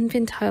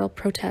infantile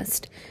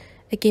protest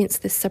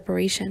against this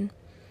separation.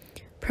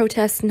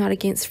 Protest not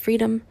against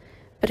freedom,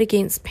 but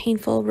against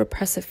painful,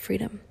 repressive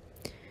freedom.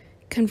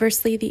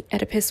 Conversely, the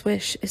Oedipus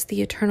wish is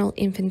the eternal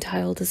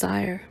infantile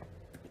desire.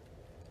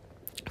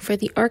 For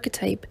the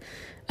archetype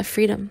of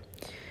freedom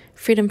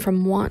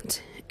from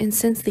want, and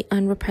since the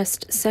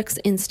unrepressed sex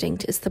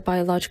instinct is the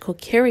biological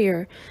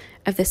carrier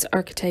of this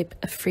archetype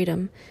of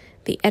freedom,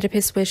 the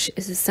Oedipus wish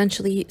is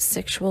essentially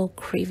sexual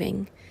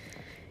craving,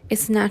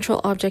 Its natural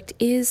object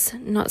is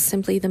not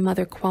simply the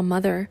mother qua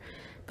mother,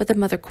 but the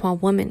mother qua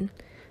woman,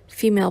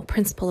 female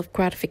principle of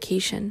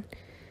gratification.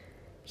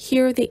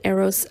 Here the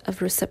Eros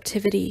of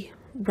receptivity,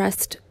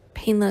 rest,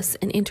 painless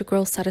and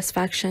integral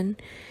satisfaction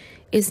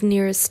is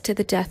nearest to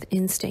the death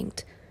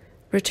instinct,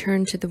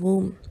 return to the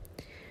womb,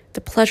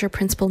 the pleasure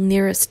principle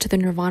nearest to the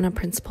nirvana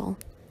principle.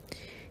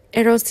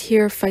 Eros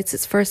here fights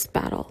its first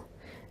battle,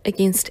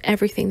 against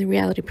everything the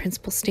reality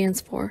principle stands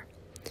for,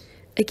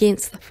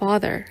 against the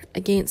father,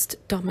 against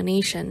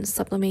domination,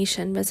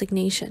 sublimation,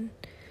 resignation.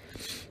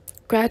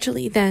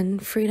 Gradually, then,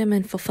 freedom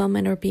and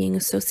fulfillment are being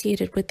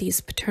associated with these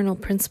paternal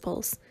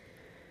principles.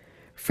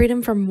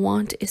 Freedom from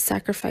want is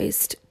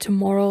sacrificed to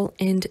moral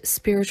and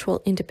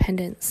spiritual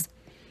independence.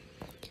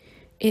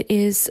 It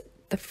is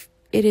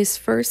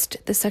first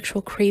the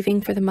sexual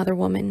craving for the mother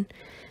woman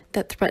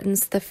that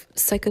threatens the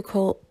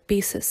psychical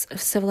basis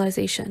of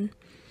civilization.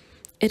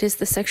 It is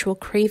the sexual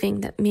craving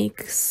that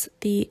makes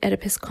the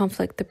Oedipus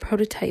conflict the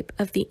prototype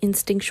of the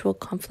instinctual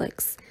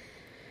conflicts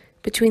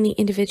between the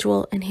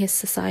individual and his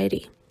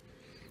society.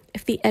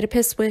 If the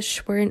Oedipus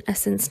wish were in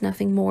essence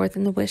nothing more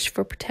than the wish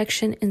for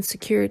protection and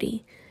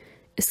security,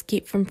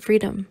 escape from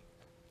freedom,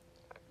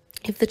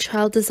 if the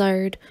child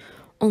desired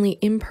only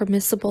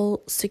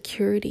impermissible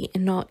security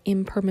and not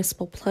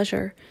impermissible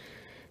pleasure,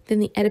 then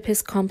the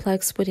Oedipus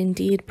complex would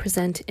indeed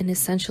present an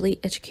essentially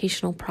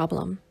educational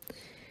problem.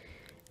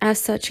 As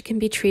such, it can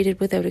be treated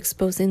without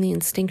exposing the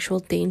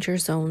instinctual danger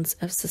zones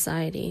of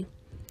society.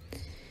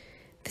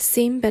 The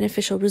same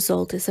beneficial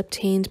result is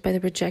obtained by the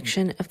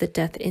rejection of the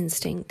death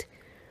instinct.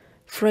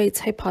 Freud's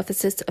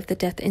hypothesis of the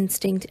death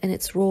instinct and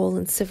its role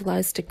in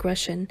civilized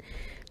aggression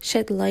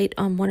shed light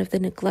on one of the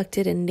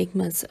neglected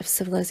enigmas of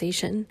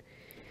civilization.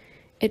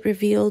 It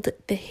revealed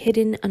the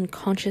hidden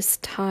unconscious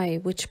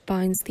tie which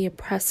binds the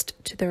oppressed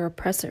to their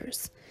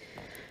oppressors,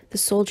 the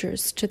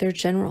soldiers to their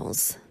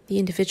generals, the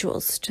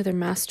individuals to their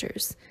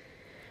masters.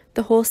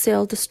 The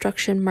wholesale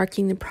destruction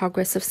marking the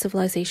progress of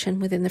civilization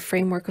within the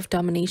framework of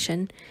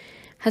domination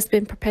has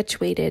been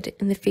perpetuated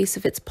in the face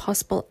of its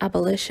possible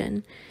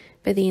abolition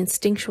by the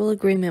instinctual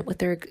agreement with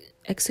their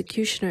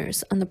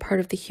executioners on the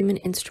part of the human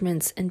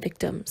instruments and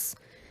victims.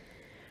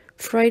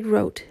 Freud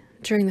wrote,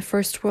 during the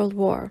First World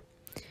War,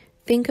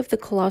 "Think of the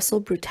colossal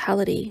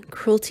brutality,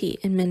 cruelty,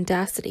 and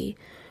mendacity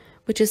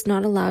which is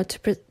not allowed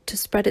to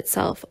spread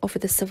itself over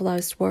the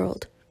civilized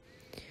world.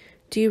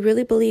 Do you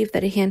really believe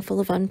that a handful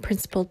of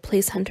unprincipled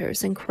place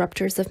hunters and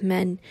corrupters of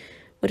men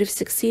would have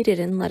succeeded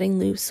in letting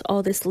loose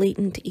all this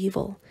latent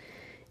evil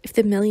if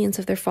the millions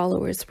of their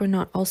followers were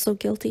not also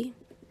guilty?"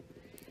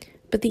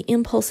 But the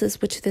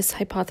impulses which this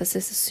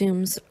hypothesis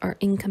assumes are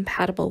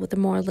incompatible with the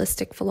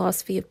moralistic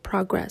philosophy of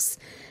progress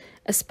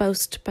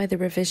espoused by the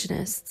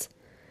revisionists.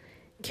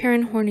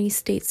 Karen Horney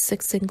states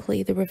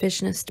succinctly the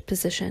revisionist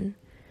position.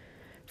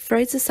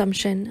 Freud's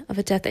assumption of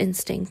a death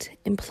instinct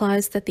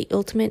implies that the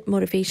ultimate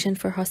motivation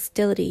for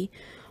hostility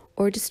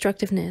or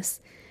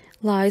destructiveness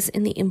lies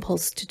in the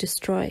impulse to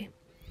destroy.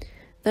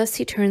 Thus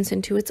he turns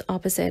into its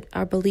opposite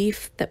our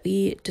belief that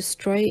we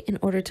destroy in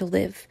order to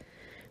live.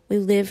 We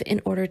live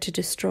in order to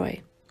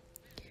destroy.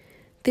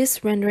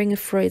 This rendering of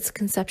Freud's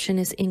conception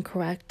is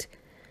incorrect.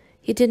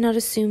 He did not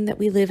assume that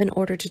we live in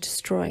order to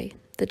destroy.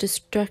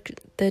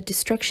 The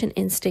destruction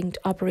instinct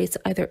operates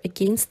either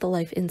against the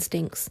life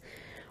instincts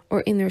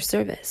or in their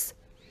service.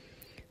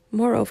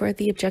 Moreover,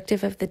 the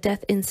objective of the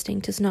death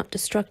instinct is not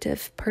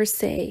destructive per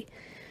se,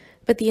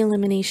 but the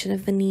elimination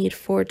of the need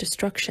for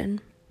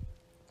destruction.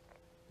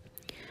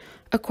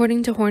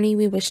 According to Horney,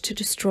 we wish to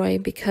destroy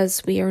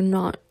because we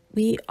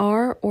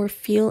are or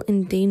feel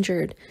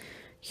endangered,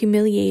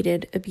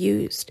 humiliated,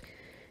 abused,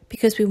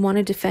 because we want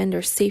to defend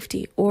our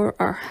safety or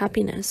our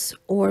happiness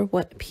or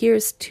what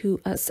appears to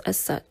us as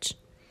such.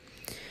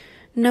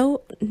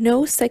 No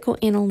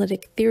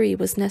psychoanalytic theory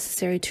was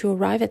necessary to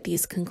arrive at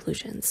these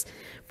conclusions,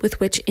 with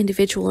which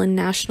individual and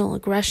national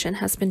aggression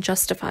has been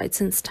justified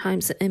since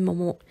times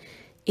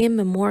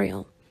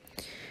immemorial.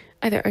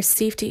 Either our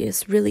safety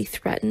is really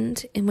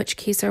threatened, in which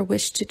case our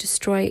wish to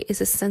destroy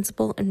is a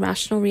sensible and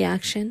rational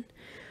reaction,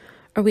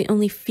 or we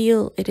only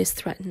feel it is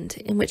threatened,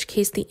 in which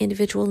case the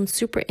individual and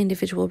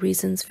super-individual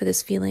reasons for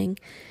this feeling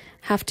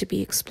have to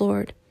be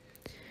explored.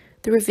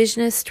 The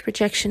revisionist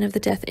rejection of the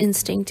death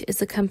instinct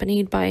is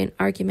accompanied by an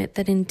argument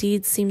that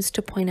indeed seems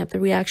to point out the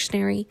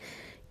reactionary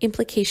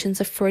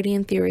implications of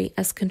Freudian theory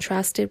as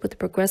contrasted with the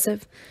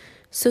progressive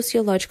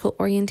sociological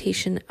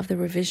orientation of the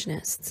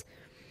revisionists.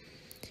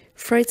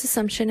 Freud's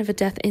assumption of a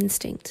death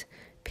instinct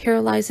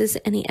paralyzes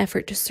any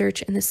effort to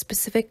search in the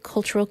specific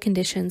cultural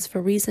conditions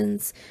for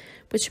reasons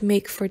which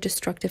make for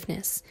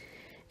destructiveness.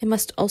 It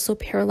must also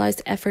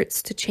paralyze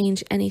efforts to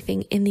change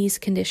anything in these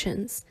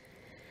conditions.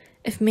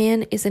 If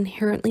man is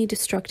inherently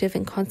destructive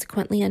and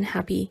consequently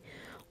unhappy,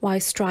 why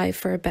strive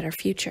for a better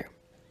future?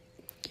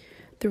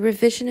 The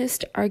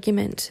revisionist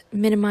argument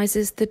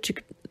minimizes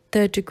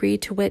the degree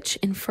to which,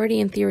 in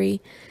Freudian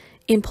theory,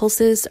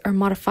 impulses are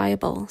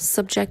modifiable,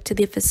 subject to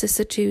the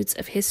vicissitudes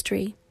of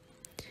history.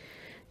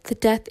 The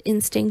death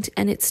instinct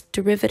and its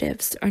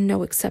derivatives are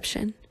no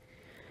exception.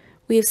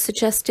 We have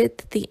suggested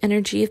that the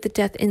energy of the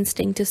death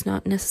instinct does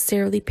not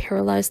necessarily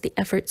paralyze the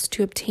efforts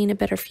to obtain a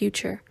better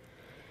future.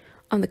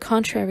 On the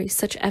contrary,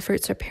 such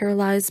efforts are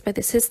paralyzed by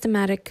the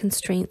systematic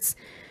constraints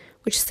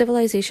which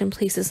civilization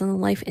places on the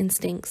life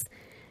instincts,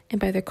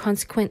 and by their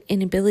consequent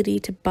inability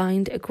to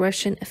bind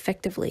aggression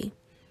effectively.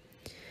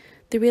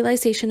 The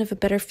realization of a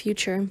better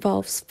future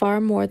involves far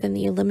more than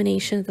the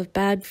elimination of the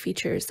bad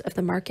features of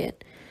the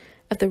market,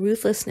 of the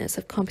ruthlessness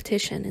of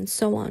competition, and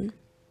so on.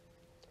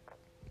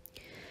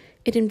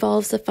 It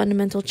involves a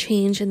fundamental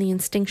change in the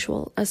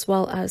instinctual as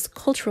well as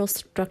cultural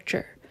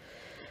structure.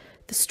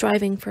 The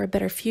striving for a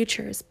better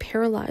future is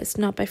paralyzed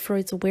not by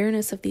Freud's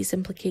awareness of these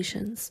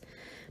implications,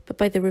 but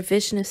by the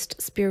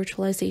revisionist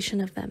spiritualization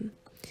of them,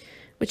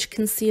 which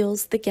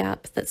conceals the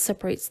gap that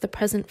separates the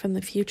present from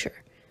the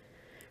future.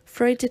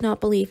 Freud did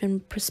not believe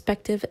in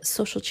prospective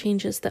social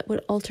changes that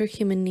would alter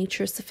human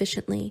nature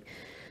sufficiently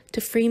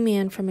to free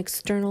man from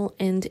external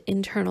and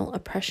internal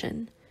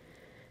oppression.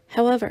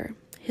 However,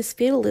 his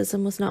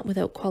fatalism was not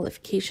without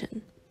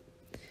qualification.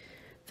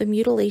 The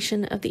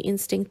mutilation of the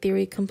instinct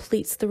theory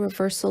completes the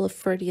reversal of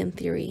Freudian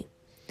theory.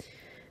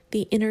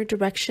 The inner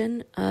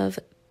direction of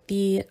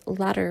the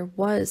latter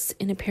was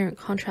in apparent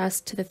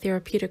contrast to the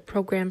therapeutic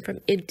program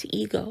from id to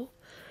ego,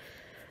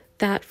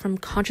 that from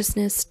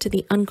consciousness to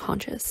the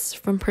unconscious,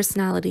 from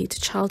personality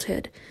to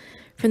childhood,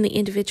 from the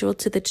individual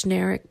to the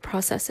generic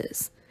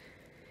processes.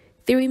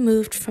 Theory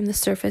moved from the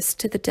surface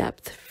to the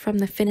depth, from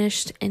the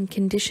finished and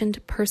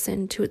conditioned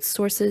person to its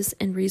sources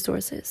and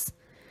resources.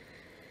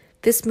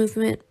 This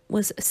movement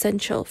was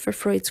essential for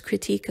Freud's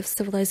critique of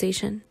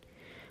civilization.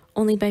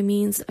 Only by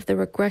means of the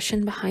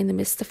regression behind the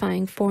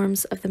mystifying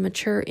forms of the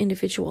mature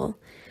individual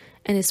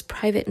and his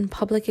private and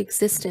public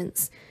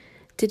existence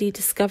did he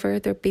discover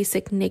their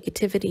basic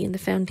negativity and the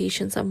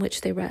foundations on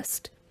which they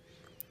rest.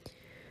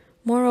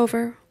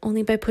 Moreover,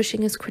 only by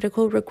pushing his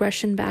critical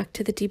regression back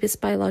to the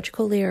deepest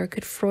biological layer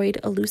could Freud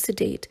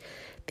elucidate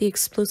the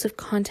explosive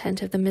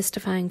content of the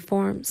mystifying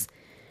forms,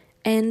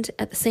 and,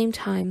 at the same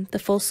time, the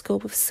full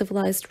scope of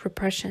civilized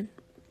repression.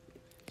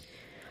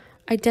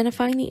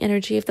 Identifying the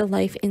energy of the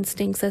life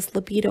instincts as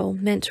libido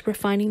meant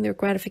refining their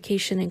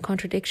gratification and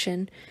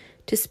contradiction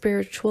to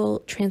spiritual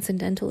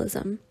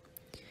transcendentalism.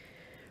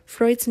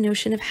 Freud's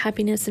notion of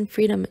happiness and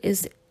freedom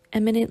is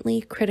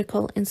eminently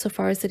critical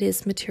insofar as it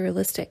is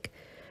materialistic,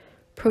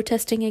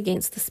 protesting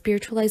against the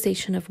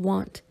spiritualization of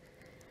want.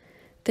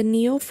 The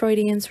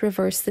neo-Freudians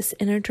reverse this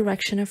inner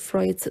direction of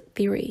Freud's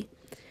theory,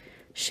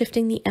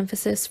 shifting the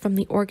emphasis from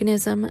the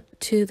organism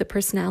to the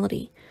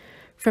personality,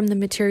 from the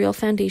material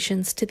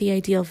foundations to the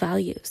ideal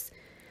values.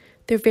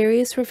 Their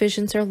various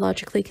revisions are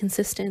logically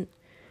consistent.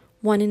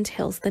 One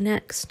entails the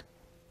next.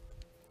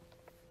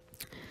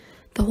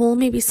 The whole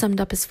may be summed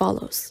up as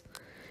follows.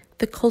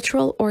 The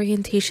cultural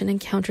orientation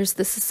encounters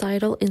the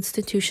societal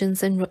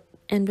institutions and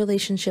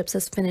relationships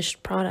as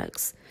finished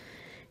products,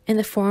 in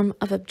the form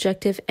of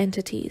objective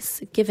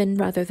entities, given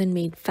rather than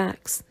made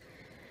facts.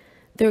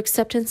 Their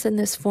acceptance in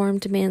this form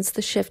demands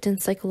the shift in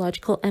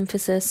psychological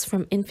emphasis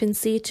from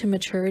infancy to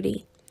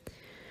maturity.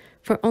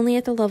 For only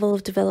at the level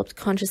of developed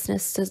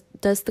consciousness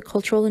does the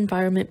cultural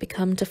environment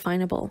become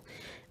definable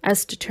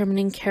as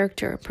determining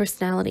character,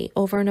 personality,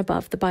 over and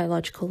above the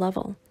biological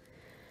level.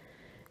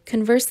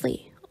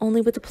 Conversely,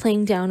 only with the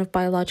playing down of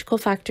biological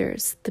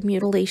factors, the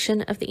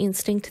mutilation of the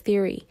instinct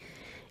theory,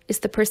 is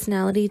the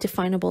personality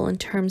definable in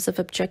terms of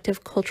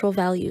objective cultural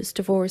values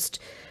divorced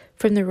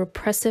from the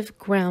repressive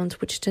ground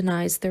which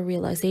denies their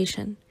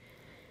realization.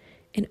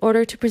 In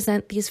order to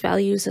present these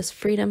values as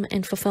freedom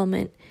and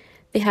fulfillment,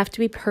 they have to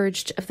be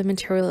purged of the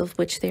material of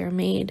which they are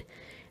made,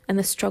 and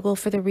the struggle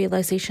for their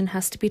realization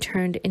has to be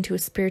turned into a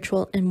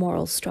spiritual and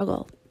moral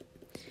struggle.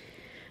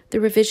 The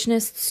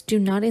revisionists do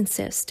not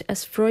insist,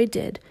 as Freud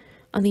did,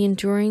 on the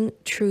enduring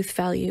truth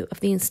value of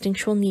the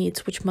instinctual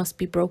needs which must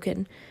be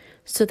broken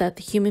so that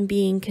the human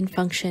being can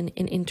function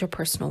in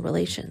interpersonal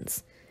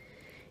relations.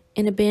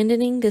 In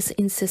abandoning this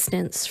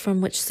insistence from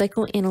which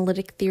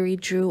psychoanalytic theory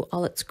drew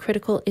all its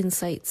critical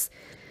insights,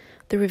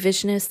 the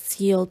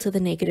revisionists yield to the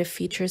negative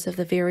features of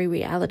the very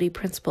reality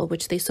principle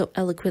which they so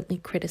eloquently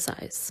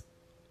criticize.